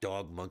cat,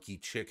 dog, monkey,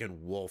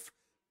 chicken, wolf,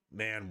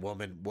 man,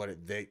 woman,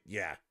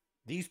 yeah.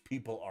 These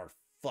people are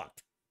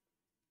fucked.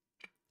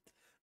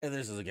 And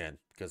this is again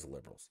because of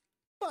liberals.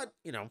 But,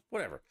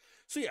 whatever.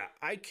 So yeah,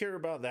 I care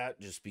about that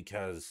just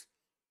because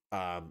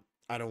I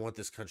don't want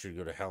this country to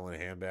go to hell in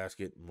a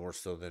handbasket more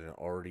so than it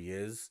already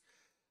is.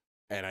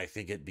 And I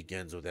think it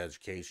begins with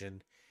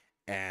education.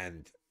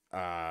 And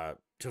to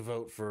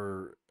vote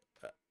for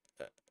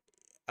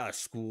a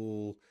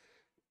school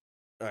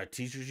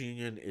teachers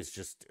union is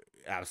just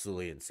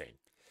absolutely insane.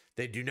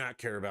 They do not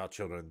care about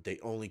children. They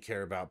only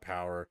care about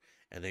power,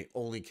 and they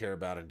only care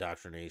about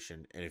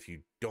indoctrination. And if you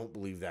don't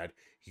believe that,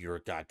 you're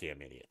a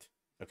goddamn idiot.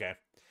 Okay?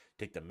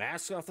 Take the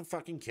masks off the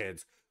fucking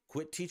kids.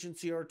 Quit teaching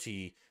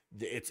CRT.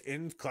 It's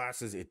in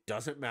classes. It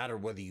doesn't matter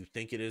whether you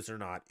think it is or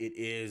not. It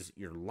is.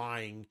 You're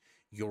lying.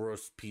 You're a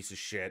piece of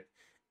shit.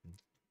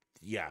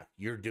 Yeah,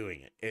 you're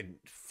doing it. And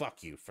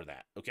fuck you for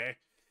that. Okay?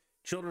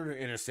 Children are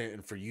innocent,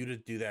 and for you to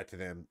do that to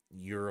them,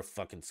 you're a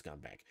fucking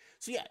scumbag.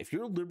 So yeah, if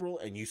you're a liberal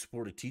and you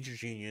support a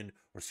teachers union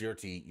or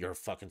CRT, you're a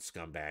fucking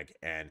scumbag,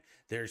 and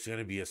there's going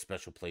to be a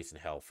special place in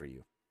hell for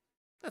you.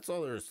 That's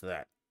all there is to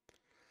that.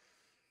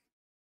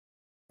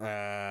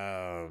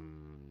 Oh,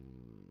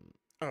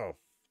 all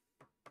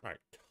right,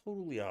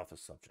 totally off the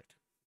subject.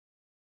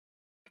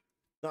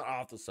 Not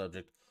off the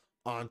subject,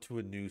 onto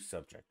a new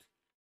subject.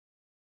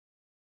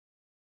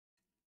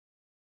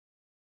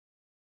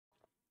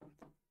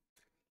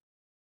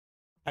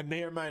 I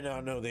may or might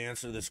not know the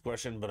answer to this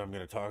question, but I'm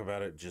going to talk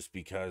about it just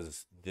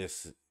because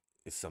this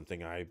is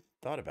something I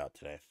thought about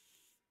today.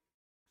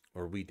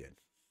 Or we did.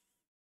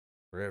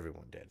 Or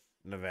everyone did.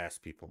 And I've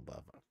asked people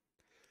above.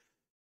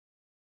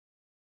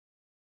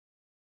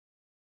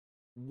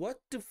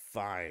 What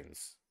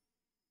defines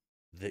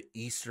the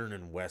Eastern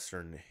and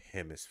Western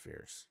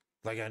hemispheres?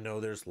 Like, I know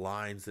there's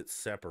lines that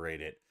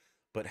separate it,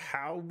 but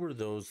how were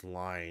those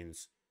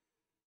lines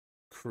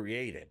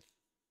created?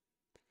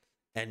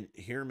 And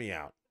hear me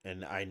out.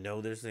 And I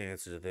know there's an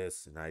answer to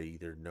this, and I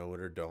either know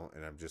it or don't,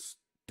 and I'm just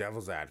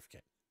devil's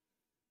advocate.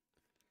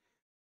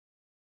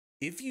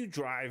 If you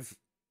drive,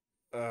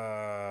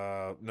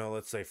 no,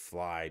 let's say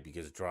fly,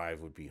 because drive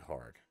would be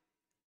hard.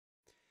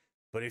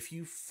 But if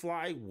you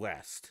fly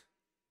west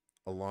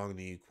along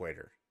the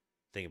equator,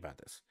 think about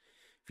this.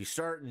 If you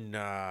start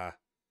on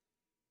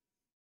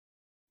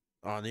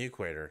the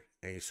equator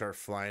and you start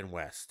flying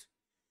west,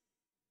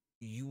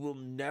 you will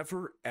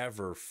never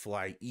ever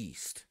fly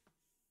east.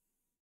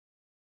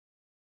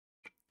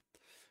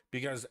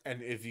 Because,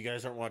 and if you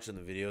guys aren't watching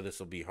the video, this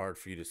will be hard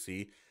for you to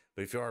see.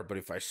 But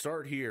if I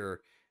start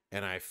here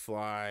and I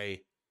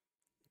fly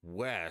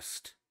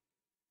west,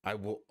 I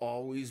will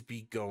always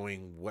be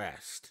going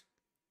west.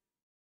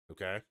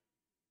 Okay?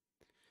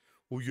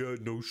 Well, yeah,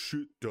 no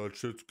shit,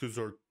 Dutch. That's because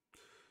our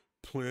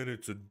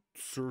planet's a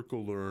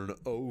circle or an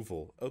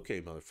oval. Okay,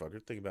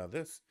 motherfucker, think about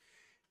this.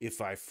 If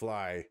I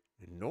fly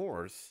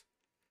north,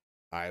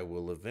 I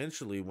will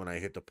eventually, when I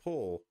hit the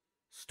pole,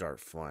 start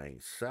flying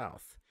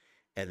south.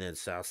 And then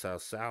south,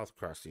 south, south,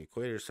 cross the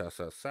equator, south,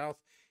 south, south,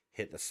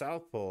 hit the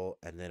South Pole,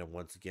 and then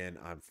once again,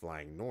 I'm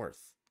flying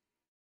north.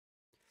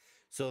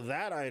 So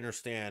that I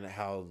understand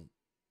how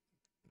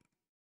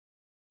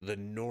the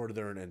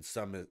northern and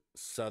some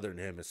southern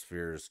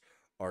hemispheres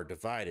are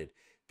divided,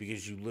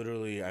 because you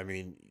literally, I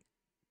mean,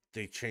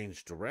 they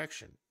change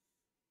direction.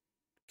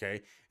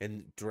 Okay?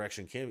 And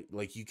direction can,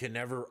 like, you can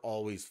never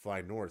always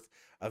fly north.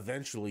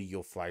 Eventually,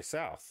 you'll fly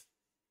south.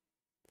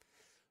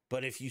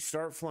 But if you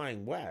start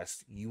flying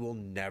west, you will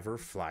never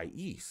fly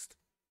east.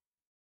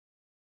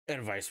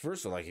 And vice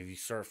versa. Like, if you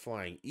start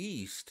flying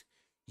east,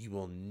 you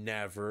will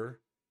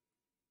never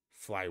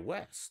fly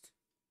west.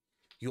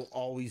 You'll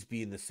always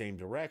be in the same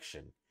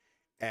direction.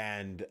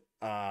 And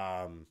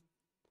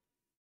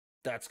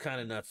that's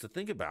kind of nuts to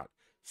think about.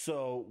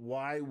 So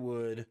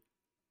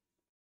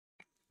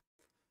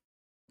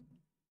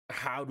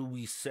how do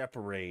we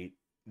separate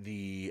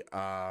the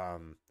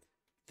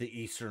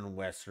eastern and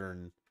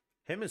western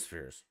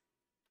hemispheres?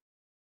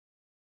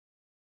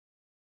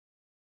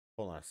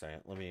 Hold on a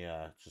second. Let me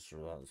just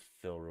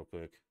fill real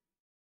quick.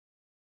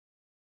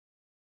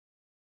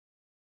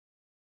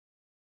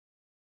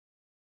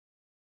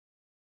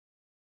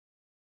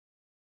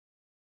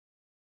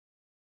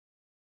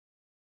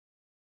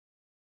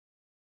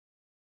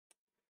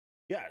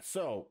 Yeah,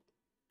 so,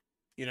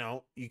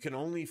 you can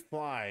only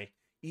fly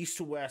east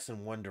to west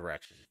in one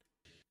direction.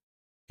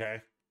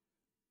 Okay?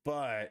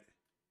 But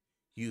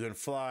you can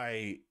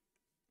fly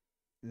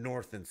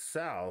north and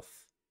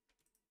south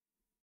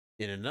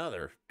in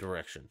another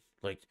direction.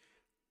 Like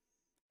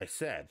I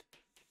said.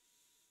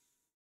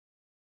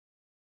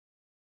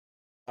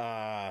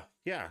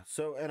 Yeah,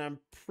 so, and I'm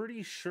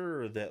pretty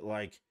sure that,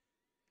 like,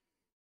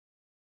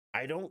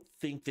 I don't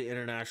think the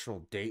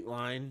international date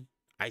line,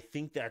 I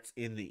think that's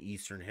in the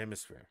Eastern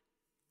Hemisphere.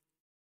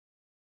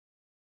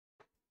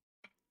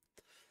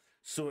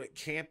 So it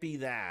can't be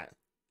that.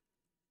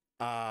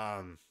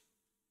 But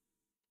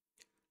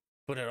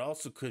it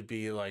also could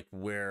be like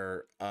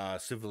where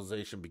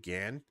civilization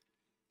began,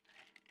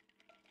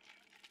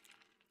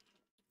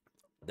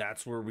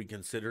 That's where we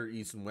consider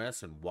east and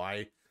west, and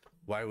why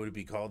would it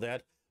be called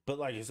that? But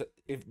like I said,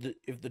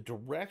 if the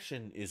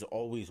direction is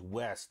always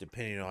west,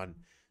 depending on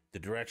the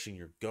direction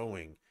you're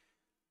going,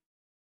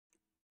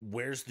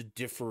 where's the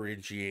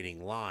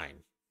differentiating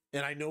line?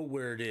 And I know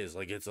where it is.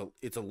 Like it's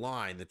a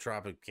line, the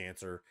Tropic of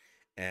Cancer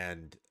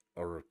and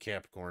or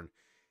Capricorn,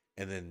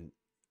 and then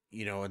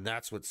and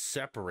that's what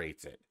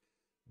separates it.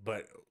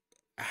 But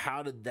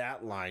how did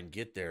that line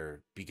get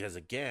there? Because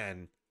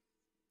again,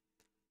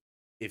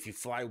 if you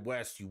fly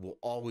west, you will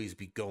always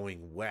be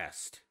going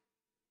west.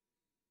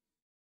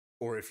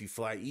 Or if you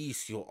fly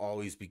east, you'll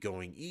always be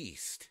going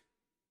east.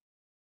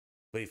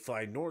 But if you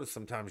fly north,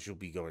 sometimes you'll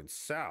be going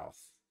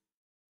south.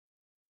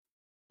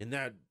 And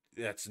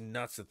that's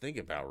nuts to think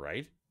about,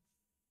 right?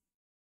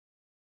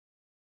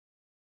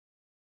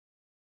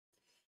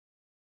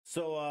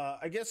 So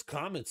I guess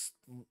comments,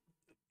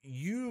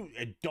 you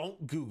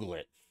don't Google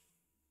it,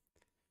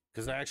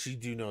 because I actually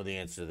do know the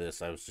answer to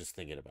this. I was just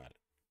thinking about it.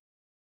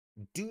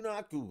 Do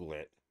not Google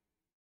it,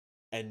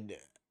 and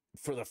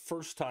for the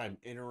first time,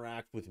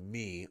 interact with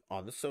me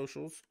on the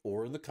socials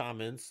or in the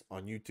comments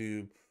on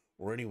YouTube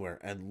or anywhere,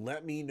 and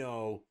let me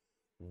know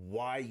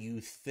why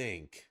you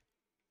think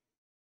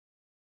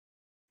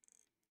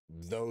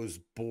those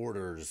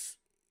borders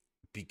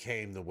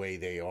became the way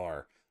they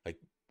are. Like,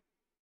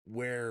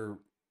 where,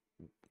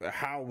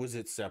 how was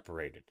it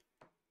separated?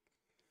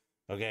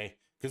 Okay,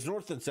 because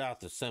north and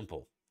south is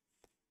simple.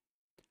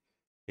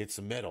 It's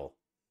the middle,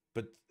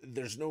 but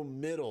there's no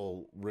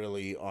middle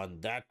really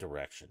on that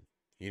direction.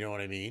 You know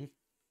what I mean?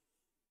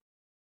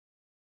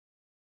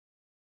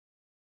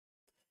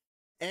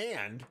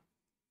 And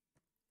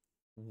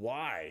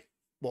why?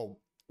 Well,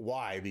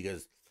 why?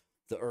 Because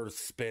the earth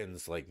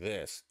spins like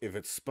this. If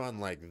it spun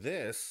like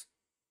this,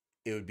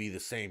 it would be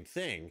the same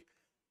thing,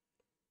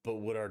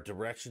 but would our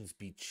directions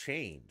be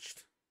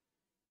changed?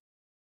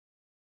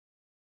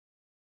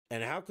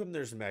 And how come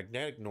there's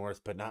magnetic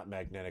north but not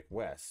magnetic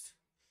west?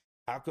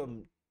 How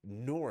come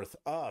north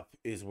up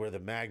is where the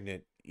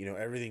magnet,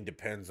 everything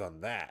depends on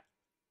that?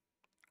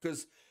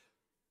 Because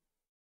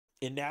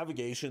in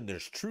navigation,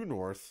 there's true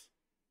north,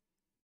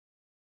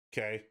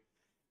 okay,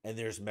 and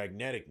there's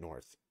magnetic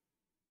north.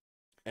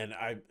 And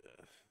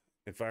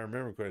if I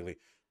remember correctly,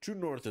 true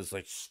north is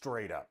like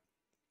straight up,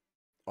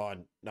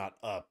 on not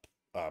up,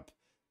 but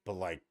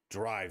like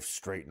drive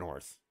straight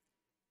north.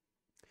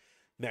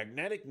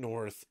 Magnetic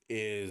north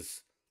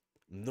is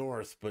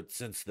north, but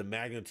since the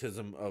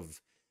magnetism of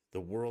the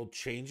world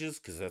changes,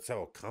 because that's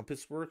how a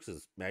compass works,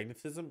 is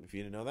magnetism, if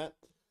you didn't know that.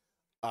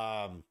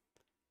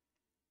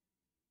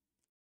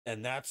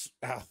 And that's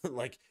how,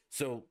 like,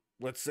 so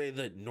let's say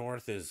that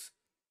north is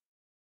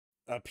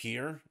up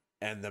here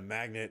and the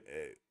magnet,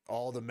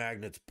 all the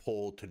magnets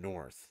pull to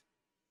north.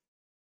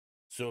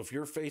 So if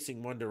you're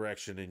facing one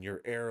direction and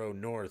your arrow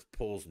north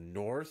pulls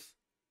north,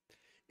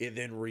 it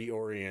then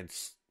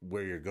reorients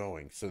where you're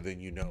going. So then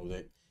you know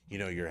that,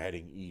 you're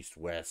heading east,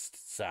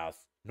 west,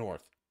 south,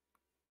 north.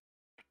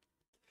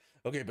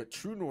 Okay, but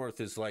true north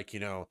is like,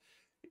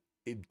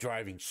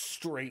 driving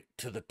straight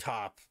to the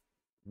top,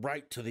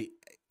 right to the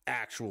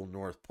actual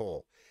North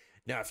Pole.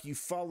 Now, if you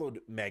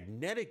followed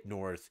magnetic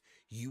north,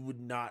 you would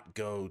not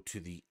go to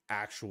the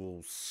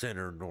actual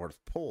center North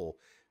Pole,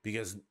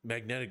 because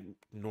magnetic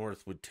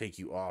north would take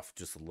you off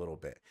just a little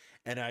bit.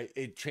 And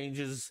it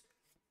changes.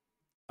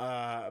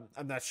 I'm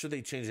not sure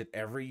they change it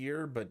every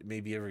year, but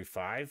maybe every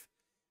 5,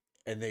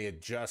 and they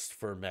adjust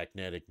for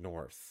magnetic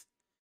north.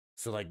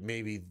 So like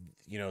maybe,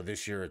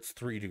 this year it's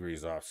 3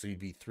 degrees off, so you'd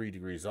be 3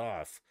 degrees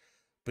off.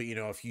 But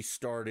if you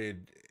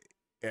started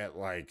at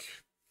like,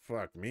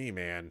 fuck me,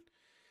 man,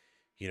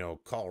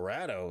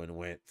 Colorado, and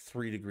went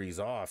 3 degrees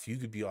off, you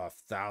could be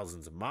off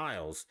thousands of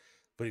miles.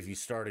 But if you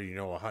started,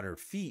 100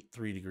 feet,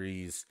 3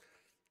 degrees,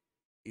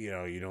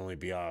 you'd only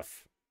be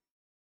off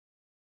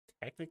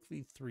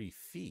technically 3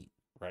 feet,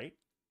 right?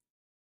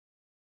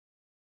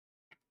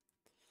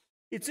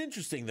 It's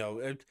interesting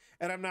though,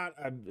 and I'm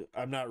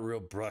not real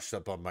brushed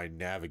up on my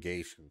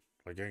navigation.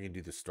 Like, I can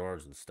do the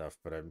stars and stuff,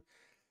 but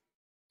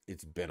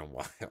it's been a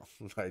while.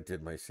 I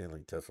did my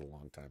sailing test a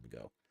long time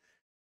ago.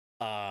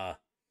 Uh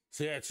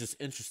so yeah, it's just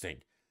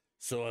interesting.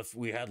 So if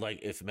we had, like,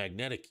 if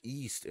magnetic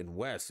east and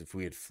west, if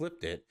we had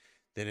flipped it,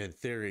 then in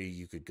theory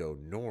you could go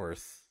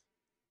north.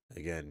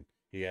 Again,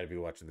 you got to be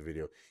watching the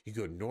video. You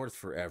go north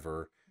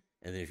forever,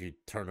 and then if you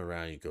turn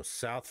around, you go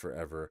south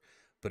forever.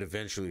 But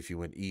eventually, if you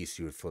went east,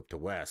 you would flip to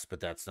west.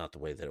 But that's not the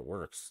way that it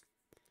works,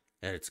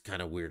 and it's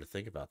kind of weird to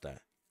think about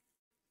that.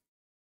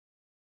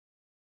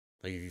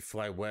 Like, if you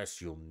fly west,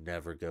 you'll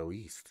never go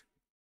east.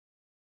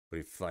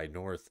 But if you fly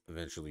north,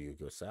 eventually you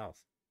go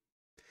south.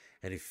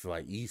 And if you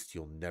fly east,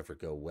 you'll never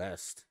go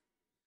west.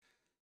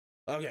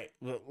 Okay,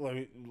 let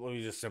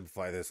me just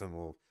simplify this, and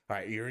we'll. All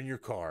right, you're in your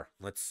car.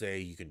 Let's say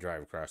you can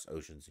drive across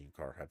oceans in your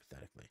car,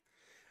 hypothetically.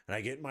 And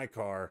I get in my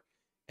car,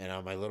 and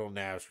on my little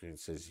nav screen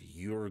it says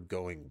you're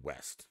going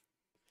west.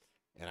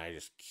 And I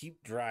just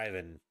keep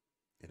driving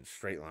in a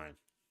straight line.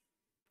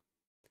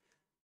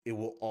 It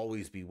will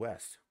always be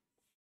west.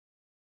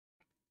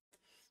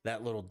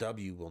 That little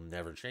W will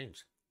never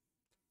change.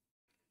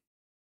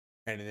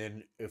 And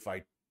then if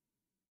I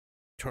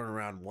turn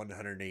around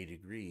 180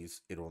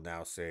 degrees, it will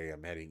now say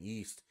I'm heading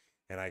east,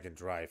 and I can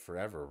drive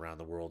forever around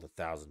the world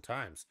 1,000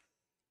 times,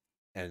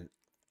 and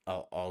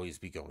I'll always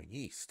be going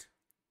east.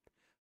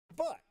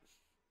 But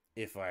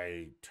if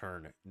I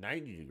turn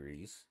 90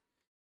 degrees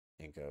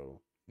and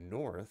go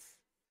north,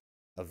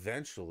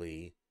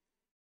 eventually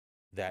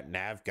that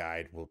nav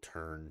guide will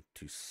turn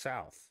to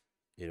south.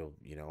 It'll,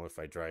 if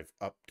I drive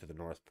up to the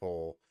North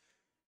Pole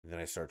and then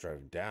I start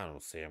driving down,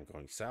 it'll say I'm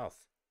going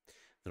south.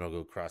 Then I'll go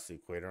across the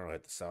equator, I'll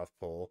hit the South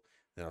Pole,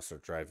 then I'll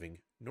start driving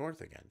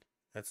north again.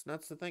 That's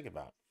nuts to think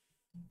about.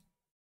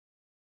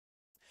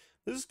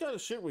 This is kind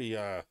of shit we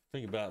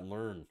think about and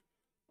learn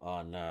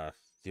on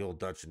the old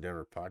Dutch and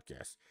Denver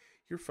podcast.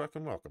 You're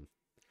fucking welcome.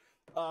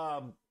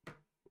 Okie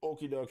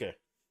dokie.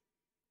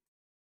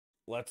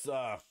 Let's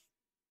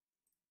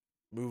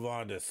move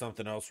on to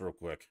something else real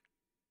quick.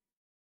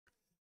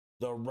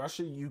 The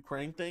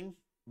Russia-Ukraine thing,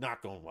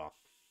 not going well.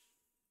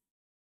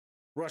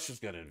 Russia's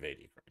gonna invade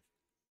Ukraine,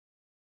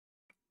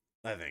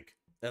 I think.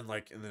 And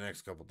like in the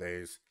next couple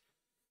days.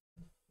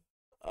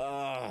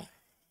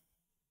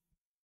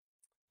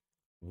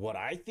 What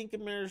I think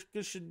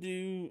America should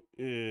do,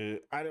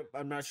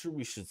 I'm not sure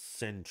we should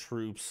send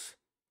troops.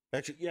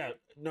 Actually, yeah,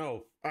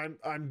 no,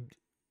 I'm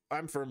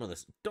firm on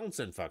this. Don't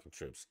send fucking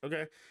troops,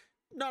 okay?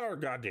 Not our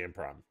goddamn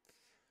problem.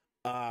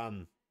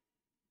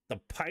 The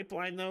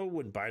pipeline though,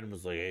 when Biden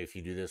was like, "Hey, if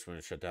you do this, we're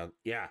gonna shut down."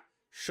 Yeah,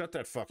 shut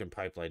that fucking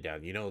pipeline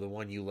down. You know, the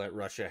one you let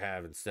Russia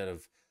have instead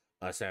of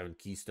us having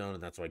Keystone,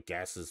 and that's why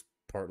gas is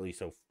partly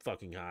so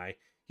fucking high.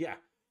 Yeah,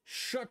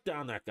 shut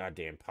down that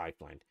goddamn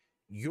pipeline.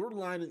 Your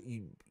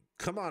line,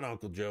 come on,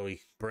 Uncle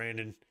Joey,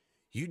 Brandon.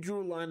 You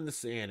drew a line in the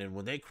sand, and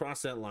when they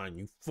cross that line,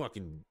 you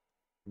fucking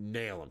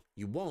nail them.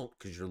 You won't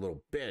because you're a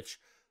little bitch,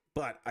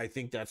 but I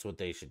think that's what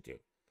they should do.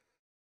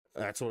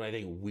 That's what I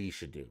think we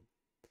should do.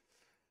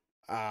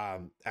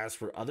 As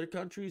for other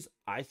countries,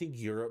 I think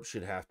Europe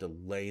should have to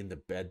lay in the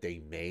bed they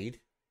made.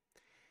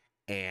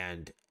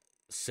 And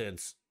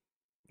since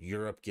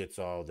Europe gets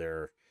all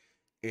their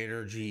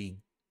energy,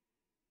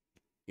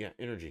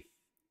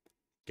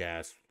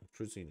 gas,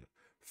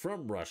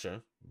 from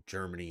Russia,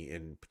 Germany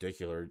in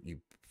particular,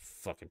 you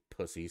fucking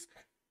pussies.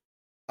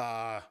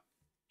 Yeah,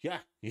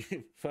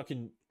 you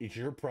fucking, it's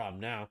your problem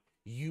now.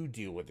 You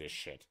deal with this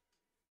shit.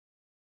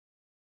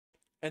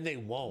 And they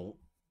won't,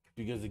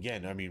 because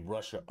again, I mean,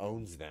 Russia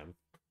owns them.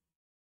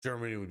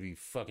 Germany would be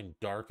fucking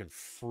dark and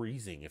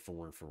freezing if it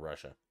weren't for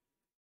Russia.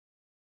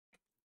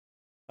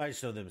 I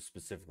just know them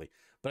specifically,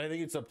 but I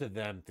think it's up to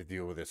them to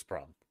deal with this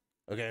problem.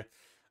 Okay.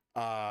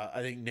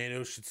 I think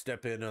NATO should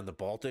step in on the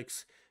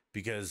Baltics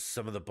because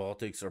some of the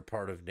Baltics are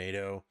part of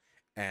NATO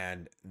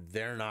and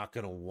they're not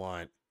going to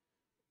want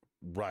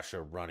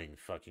Russia running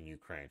fucking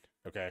Ukraine.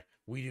 Okay.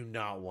 We do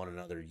not want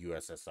another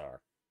USSR.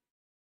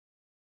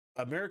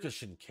 America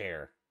shouldn't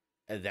care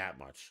that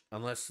much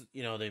unless,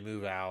 they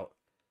move out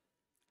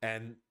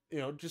and,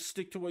 just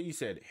stick to what you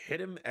said.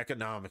 Hit him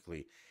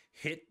economically.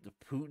 Hit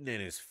Putin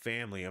and his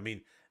family. I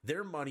mean,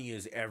 their money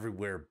is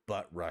everywhere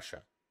but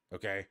Russia.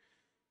 Okay.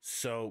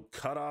 So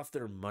cut off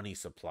their money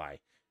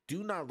supply.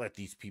 Do not let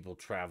these people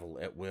travel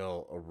at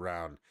will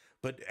around.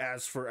 But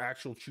as for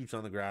actual troops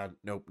on the ground,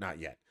 nope, not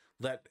yet.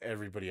 Let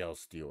everybody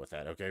else deal with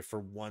that, okay? For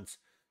once,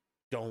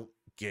 don't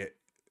get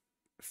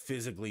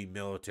physically,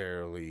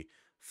 militarily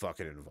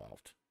fucking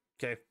involved.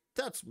 Okay?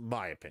 That's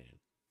my opinion.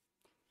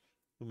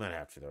 We might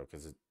have to, though,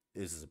 because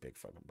this is a big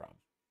fucking problem.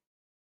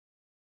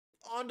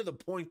 On to the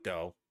point,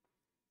 though.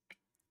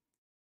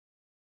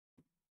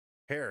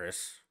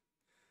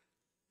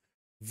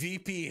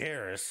 VP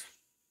Harris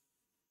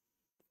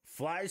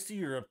flies to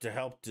Europe to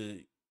help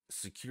to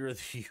secure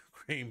the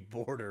Ukraine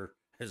border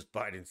as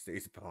Biden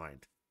stays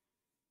behind.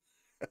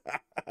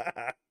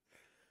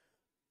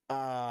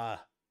 I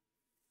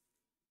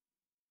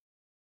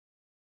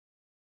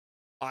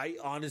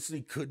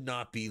honestly could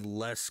not be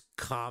less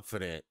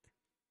confident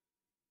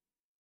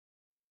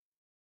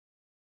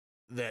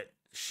that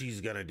she's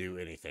gonna do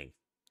anything.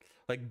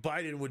 Like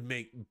Biden would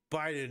make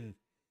Biden.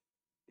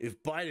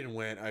 If Biden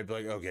went, I'd be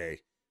like, okay,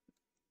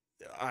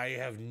 I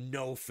have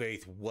no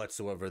faith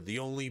whatsoever. The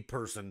only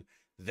person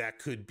that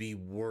could be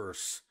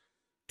worse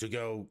to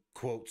go,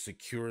 quote,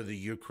 secure the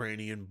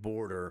Ukrainian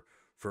border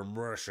from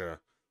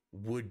Russia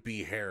would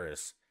be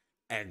Harris.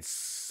 And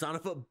son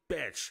of a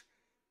bitch,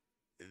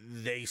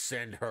 they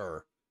send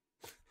her.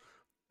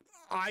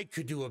 I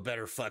could do a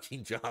better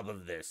fucking job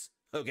of this,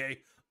 okay?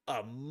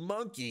 A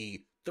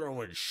monkey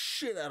throwing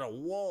shit at a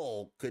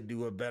wall could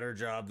do a better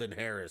job than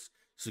Harris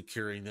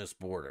securing this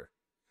border.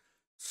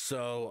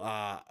 So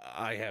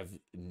I have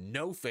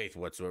no faith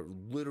whatsoever,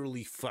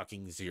 literally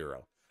fucking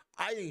zero.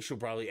 I think she'll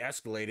probably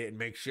escalate it and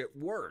make shit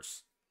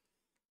worse.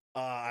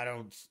 I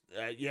don't,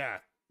 yeah,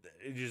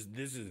 it just,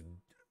 this is,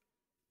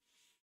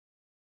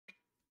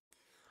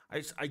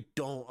 I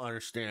don't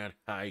understand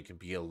how you can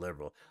be a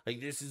liberal.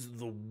 Like, this is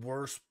the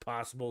worst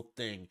possible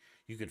thing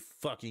you could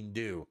fucking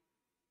do.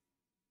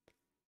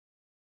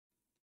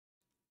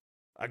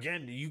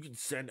 Again, you could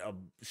send a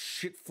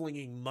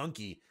shit-flinging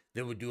monkey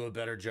that would do a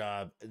better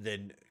job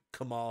than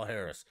Kamala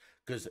Harris,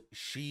 because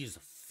she's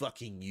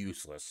fucking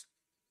useless.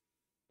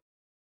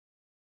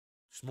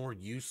 She's more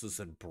useless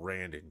than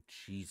Brandon.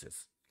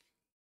 Jesus.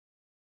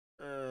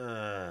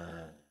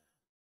 I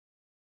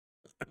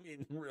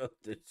mean,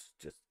 it's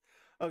just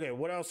okay.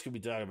 What else can we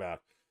talk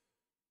about?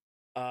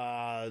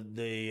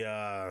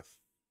 The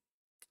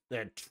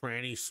that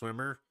tranny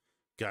swimmer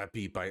got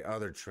beat by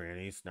other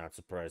trannies. Not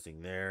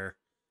surprising there.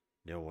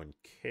 No one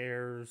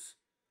cares.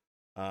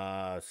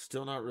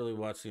 Still not really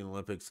watching the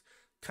Olympics.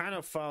 Kind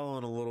of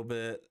following a little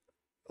bit,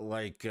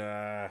 like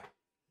the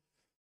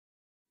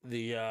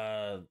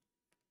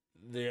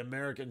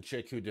American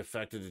chick who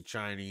defected to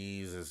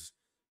Chinese is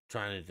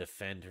trying to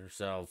defend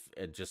herself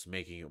and just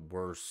making it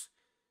worse.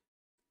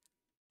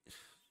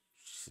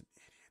 She's an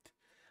idiot.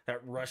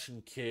 That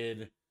Russian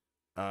kid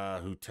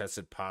who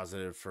tested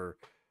positive for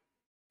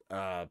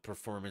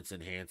performance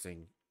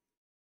enhancing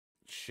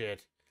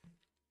shit.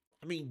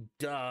 I mean,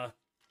 duh.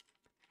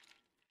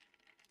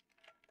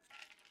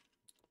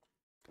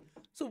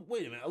 So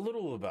wait a minute, a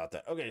little about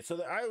that. Okay, so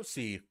the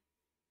IOC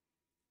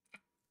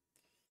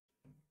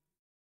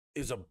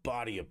is a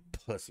body of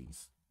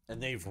pussies,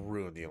 and they've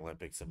ruined the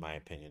Olympics, in my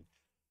opinion,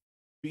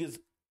 because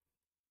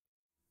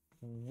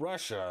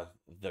Russia,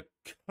 the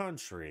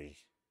country,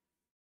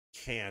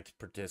 can't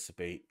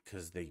participate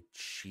because they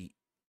cheat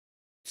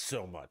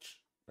so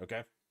much.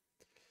 Okay,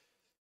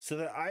 so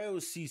the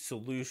IOC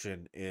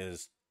solution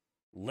is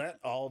let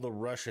all the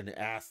Russian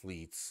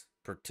athletes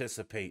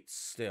participate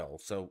still.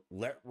 So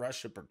let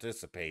Russia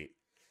participate.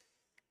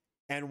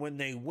 And when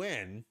they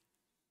win,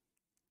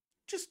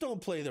 just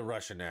don't play the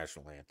Russian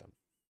national anthem.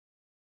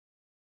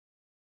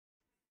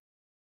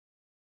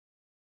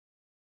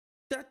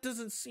 That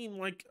doesn't seem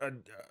like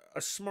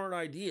a smart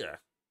idea.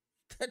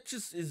 That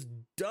just is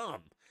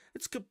dumb.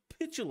 It's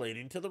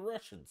capitulating to the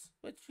Russians,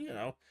 which,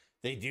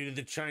 they do to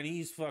the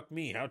Chinese. Fuck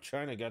me. How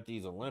China got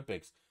these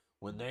Olympics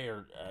when they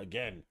are,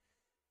 again,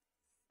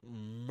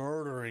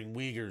 murdering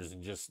Uyghurs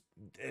and just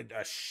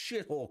a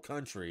shithole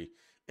country.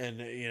 And,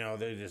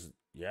 they just,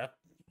 yeah.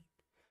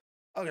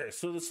 Okay,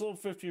 so this little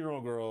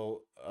 15-year-old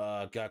girl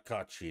got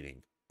caught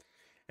cheating.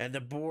 And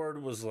the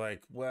board was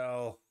like,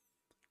 well,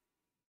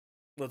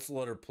 let's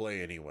let her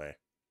play anyway.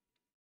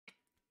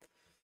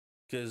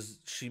 Because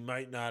she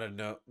might not have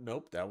known.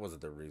 Nope, that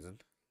wasn't the reason.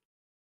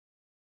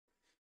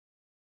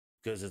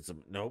 Because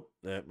nope,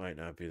 that might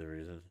not be the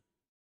reason.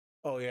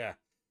 Oh, yeah.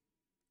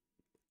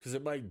 Because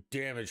it might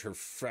damage her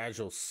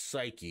fragile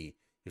psyche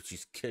if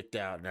she's kicked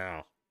out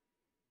now.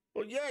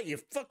 Well, yeah, you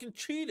fucking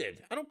cheated.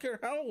 I don't care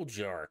how old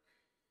you are.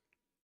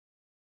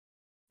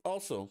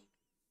 Also,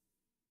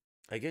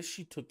 I guess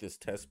she took this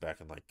test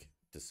back in like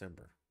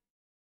December.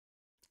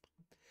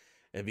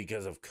 And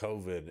because of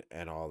COVID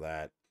and all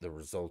that, the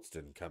results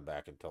didn't come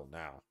back until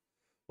now.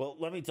 Well,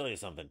 let me tell you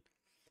something.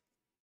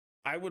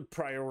 I would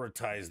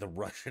prioritize the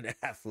Russian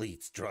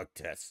athletes' drug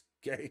tests,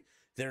 okay?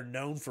 They're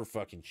known for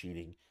fucking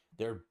cheating.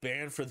 They're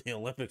banned for the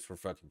Olympics for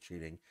fucking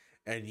cheating.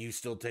 And you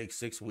still take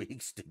 6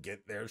 weeks to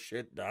get their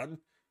shit done?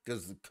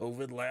 Because the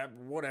COVID lab,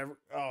 whatever.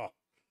 Oh.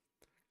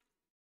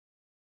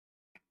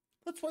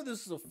 That's why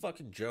this is a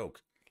fucking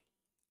joke.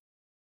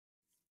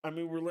 I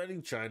mean, we're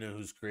letting China,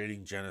 who's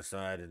creating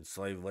genocide and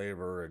slave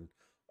labor and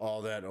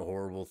all that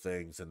horrible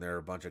things, and they're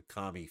a bunch of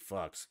commie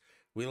fucks.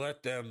 We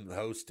let them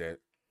host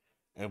it,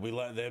 and we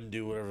let them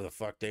do whatever the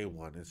fuck they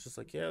want. It's just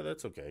like, yeah,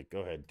 that's okay.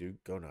 Go ahead,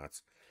 dude. Go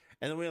nuts.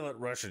 And then we let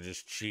Russia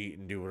just cheat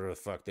and do whatever the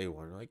fuck they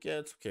want. Like, yeah,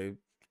 it's okay.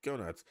 Go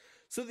nuts.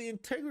 So the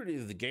integrity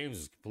of the games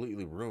is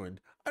completely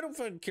ruined. I don't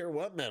fucking care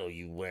what medal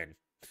you win.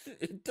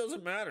 It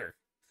doesn't matter.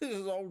 This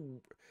is all...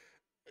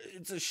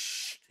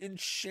 It's in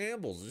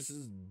shambles. This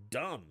is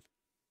dumb.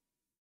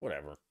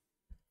 Whatever.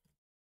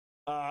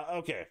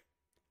 Okay.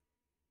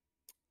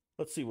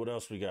 Let's see what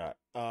else we got.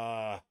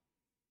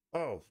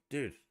 Oh,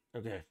 dude.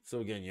 Okay. So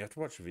again, you have to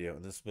watch the video,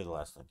 and this will be the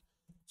last thing.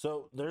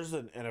 So there's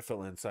an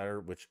NFL insider,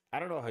 which I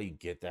don't know how you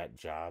get that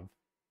job.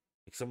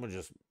 Like someone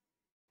just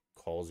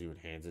calls you and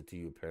hands it to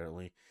you,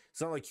 apparently.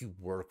 It's not like you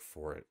work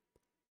for it.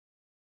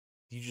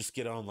 You just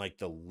get on like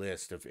the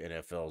list of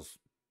NFL's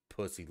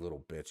pussy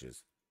little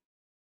bitches.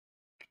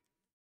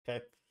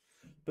 Okay.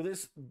 But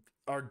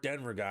our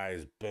Denver guy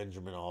is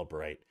Benjamin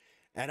Albright.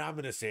 And I'm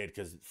going to say it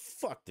because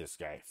fuck this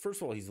guy.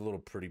 First of all, he's a little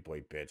pretty boy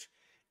bitch.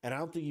 And I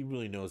don't think he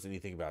really knows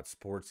anything about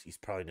sports. He's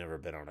probably never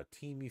been on a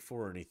team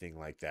before or anything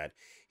like that.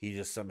 He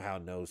just somehow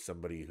knows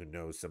somebody who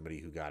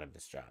got him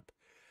this job.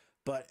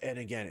 But, and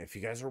again, if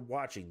you guys are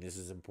watching, this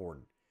is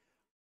important.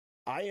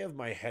 I have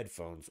my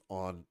headphones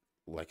on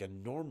like a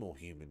normal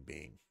human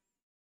being.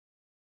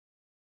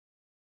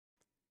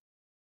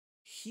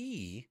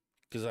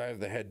 Because I have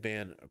the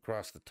headband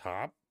across the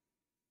top,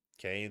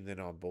 okay, and then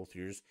on both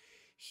ears,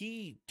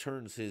 he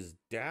turns his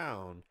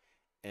down,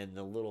 and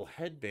the little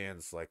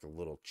headband's like a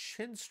little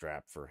chin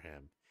strap for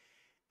him.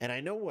 And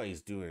I know why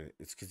he's doing it.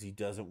 It's because he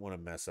doesn't want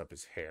to mess up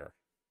his hair,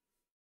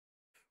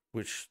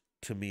 which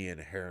to me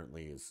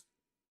inherently is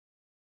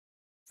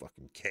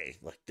fucking gay.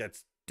 Like,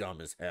 that's dumb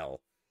as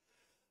hell.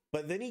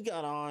 But then he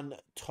got on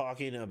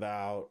talking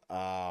about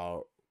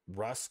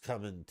Russ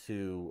coming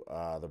to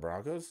the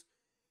Broncos.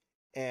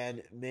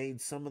 and made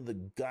some of the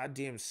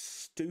goddamn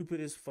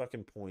stupidest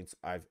fucking points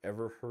I've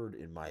ever heard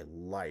in my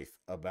life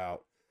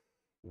about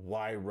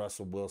why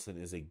Russell Wilson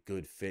is a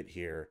good fit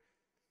here.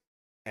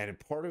 And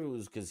part of it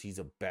was because he's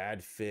a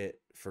bad fit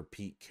for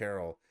Pete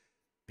Carroll,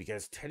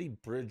 because Teddy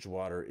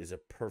Bridgewater is a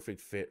perfect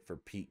fit for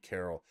Pete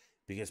Carroll,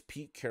 because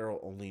Pete Carroll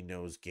only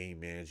knows game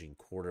managing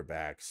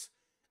quarterbacks,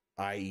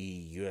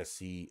 i.e.,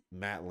 USC,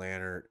 Matt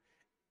Lannert,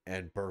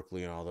 and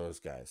Berkeley, and all those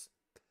guys.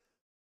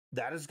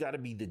 That has got to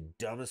be the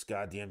dumbest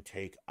goddamn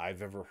take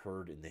I've ever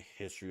heard in the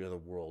history of the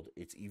world.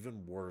 It's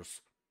even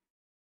worse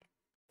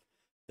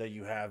that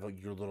you have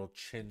your little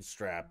chin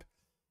strap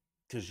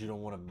because you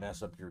don't want to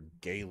mess up your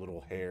gay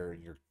little hair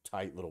and your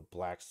tight little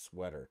black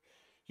sweater.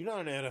 You're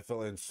not an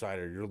NFL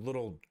insider. You're a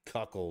little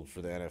cuckold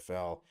for the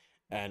NFL,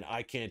 and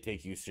I can't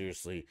take you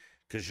seriously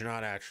because you're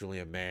not actually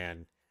a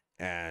man,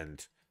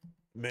 and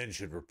men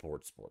should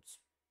report sports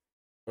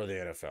or the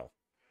NFL.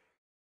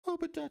 Oh,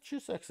 but that's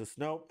just sexist.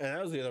 No, and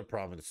that was the other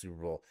problem in the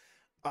Super Bowl.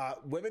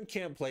 Women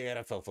can't play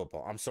NFL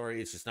football. I'm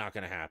sorry, it's just not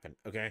going to happen.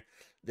 Okay,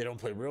 they don't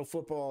play real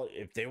football.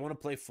 If they want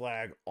to play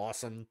flag,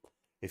 awesome.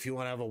 If you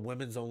want to have a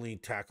women's only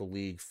tackle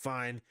league,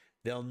 fine.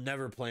 They'll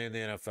never play in the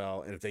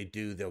NFL, and if they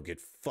do, they'll get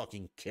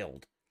fucking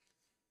killed.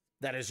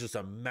 That is just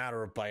a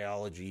matter of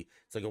biology.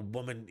 It's like a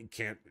woman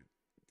can't.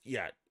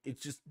 Yeah,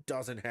 it just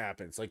doesn't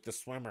happen. It's like the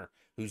swimmer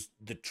who's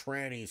the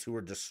trannies who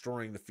are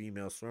destroying the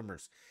female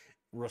swimmers.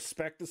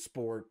 Respect the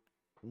sport.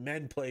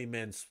 Men play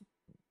men's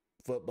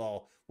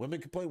football.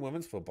 Women can play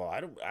women's football.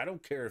 I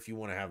don't care if you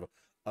want to have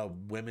a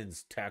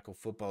women's tackle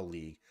football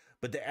league,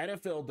 but the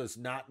NFL does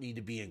not need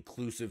to be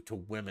inclusive to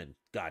women.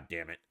 God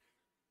damn it.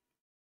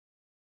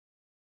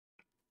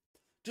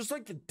 Just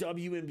like the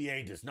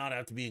WNBA does not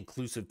have to be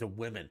inclusive to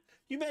women.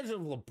 You imagine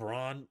if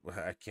LeBron,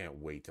 I can't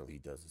wait till he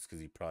does this because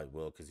he probably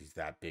will because he's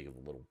that big of a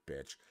little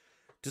bitch,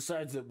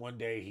 decides that one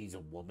day he's a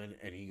woman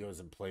and he goes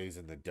and plays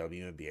in the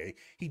WNBA,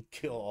 he'd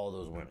kill all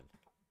those women.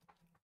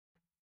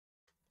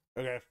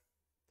 Okay.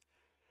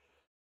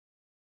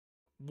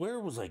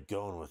 Where was I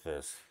going with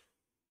this?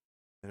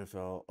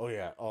 NFL. Oh,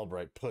 yeah.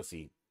 Albright,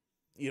 pussy.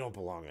 You don't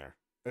belong there.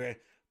 Okay.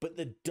 But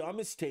the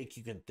dumbest take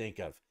you can think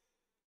of,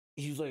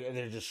 he's like,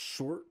 they're just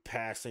short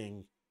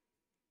passing,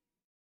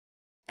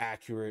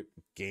 accurate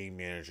game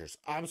managers.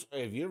 Have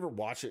you ever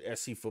watched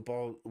SC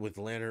football with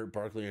Leonard,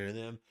 Barkley, and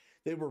them?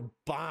 They were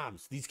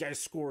bombs. These guys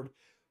scored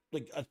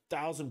like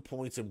 1,000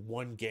 points in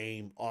one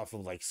game off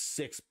of like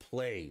 6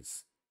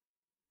 plays.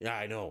 Yeah,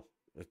 I know.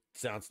 It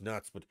sounds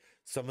nuts, but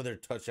some of their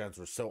touchdowns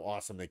were so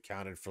awesome they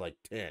counted for like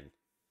 10.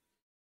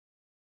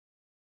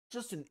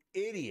 Just an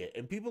idiot.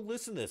 And people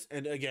listen to this.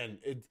 And again,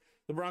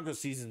 the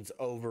Broncos season's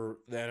over.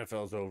 The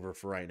NFL's over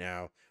for right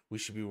now. We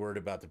should be worried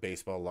about the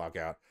baseball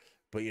lockout.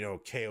 But,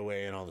 KOA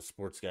and all the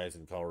sports guys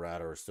in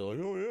Colorado are still like,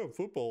 oh, yeah,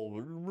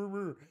 football.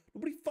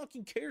 Nobody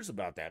fucking cares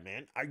about that,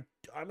 man.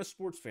 I'm a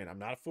sports fan. I'm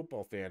not a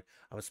football fan.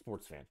 I'm a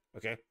sports fan,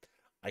 okay?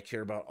 I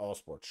care about all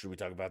sports. Should we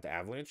talk about the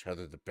Avalanche? How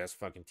they're the best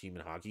fucking team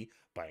in hockey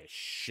by a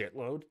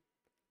shitload?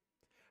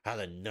 How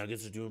the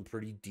Nuggets are doing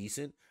pretty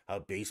decent? How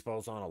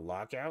baseball's on a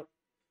lockout?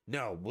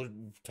 No, we're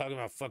talking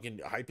about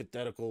fucking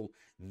hypothetical,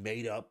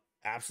 made up,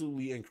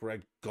 absolutely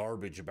incorrect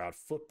garbage about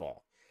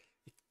football.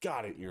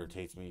 God, it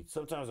irritates me.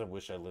 Sometimes I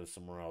wish I lived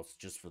somewhere else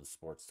just for the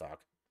sports talk.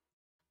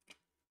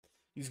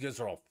 These guys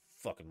are all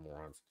fucking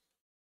morons.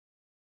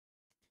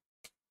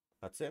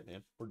 That's it,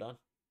 man. We're done.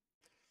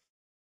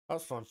 That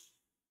was fun.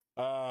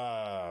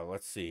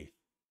 Let's see.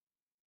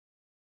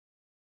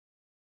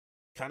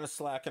 Kind of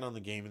slacking on the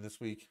gaming this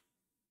week.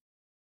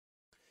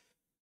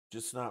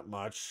 Just not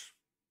much.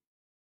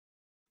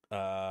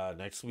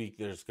 Next week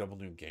there's a couple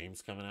new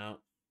games coming out.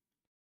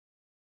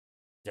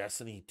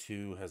 Destiny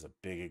 2 has a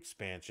big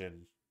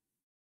expansion.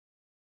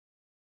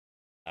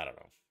 I don't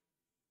know.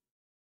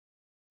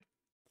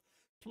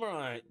 Tomorrow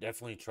night,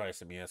 definitely try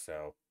some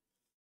ESO.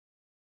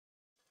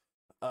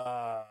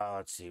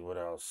 Let's see what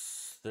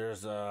else.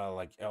 There's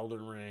like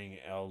Elden Ring,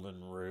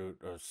 Elden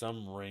Root, or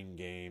some ring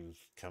game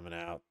coming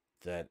out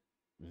that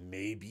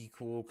may be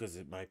cool because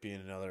it might be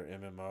in another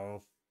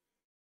MMO.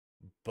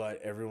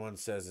 But everyone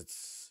says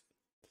it's.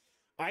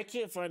 I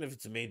can't find if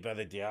it's made by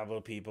the Diablo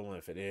people, and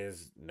if it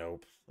is,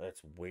 nope.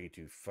 That's way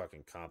too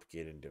fucking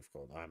complicated and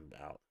difficult. I'm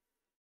out.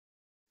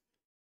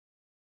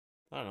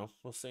 I don't know.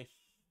 We'll see.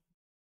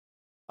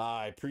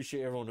 I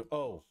appreciate everyone.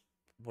 Oh,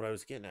 what I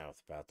was getting at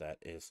about that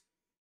is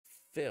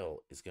Phil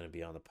is going to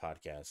be on the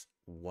podcast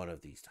one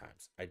of these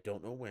times. I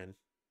don't know when.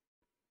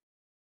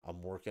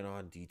 I'm working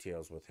on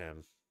details with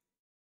him.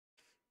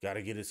 Got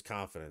to get his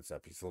confidence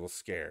up. He's a little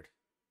scared.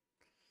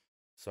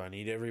 So I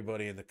need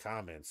everybody in the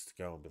comments to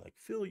go and be like,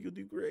 Phil, you'll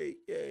do great.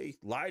 Yay.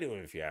 Lie to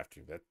him if you have to.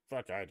 That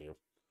fuck I do.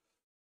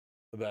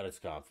 About his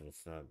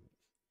confidence.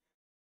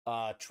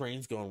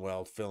 Train's going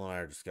well. Phil and I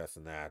are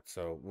discussing that.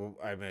 So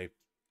I may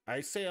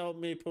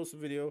post a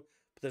video,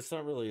 but that's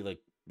not really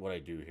like what I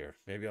do here.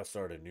 Maybe I'll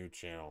start a new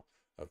channel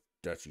of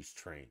Dutchie's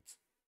trains.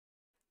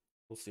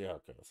 We'll see how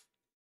it goes.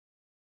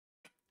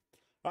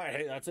 All right,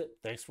 hey, that's it.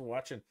 Thanks for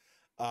watching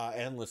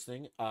and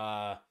listening.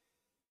 Follow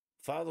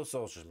the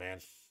socials, man.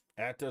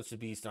 at Dutch the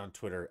Beast on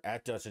Twitter,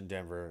 at Dutch in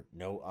Denver,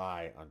 no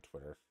I on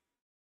Twitter,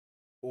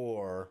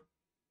 or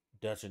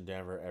Dutch in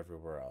Denver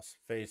everywhere else.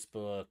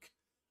 Facebook,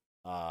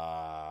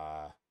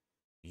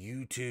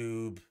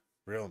 YouTube,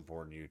 real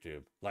important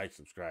YouTube. Like,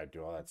 subscribe,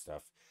 do all that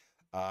stuff.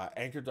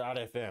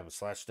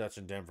 Anchor.fm / Dutch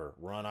in Denver.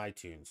 We're on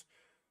iTunes.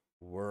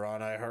 We're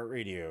on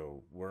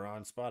iHeartRadio. We're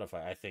on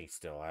Spotify. I think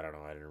still. I don't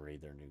know. I didn't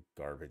read their new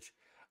garbage.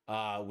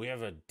 We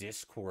have a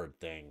Discord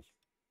thing.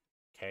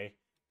 Okay?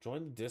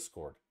 Join the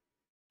Discord.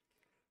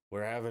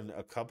 We're having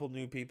a couple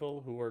new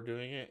people who are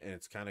doing it, and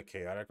it's kind of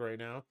chaotic right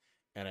now,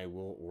 and I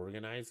will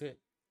organize it.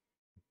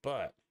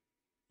 But,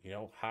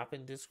 hop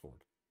in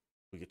Discord.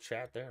 We could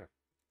chat there.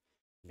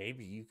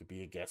 Maybe you could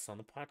be a guest on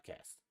the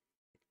podcast.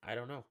 I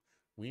don't know.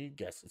 We need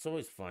guests. It's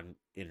always fun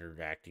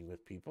interacting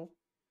with people.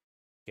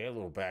 Okay, a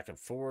little back and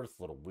forth,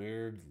 a little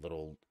weird, a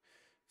little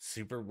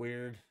super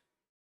weird.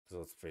 Because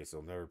let's face it,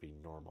 it'll never be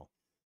normal.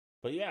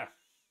 But yeah.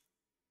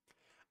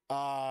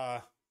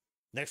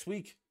 Next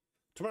week,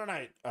 tomorrow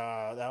night,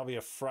 that'll be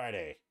a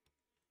Friday.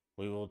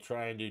 We will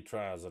try and do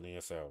trials on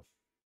ESO.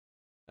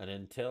 And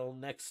until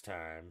next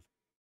time,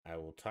 I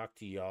will talk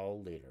to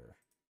y'all later.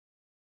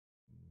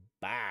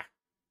 Bye.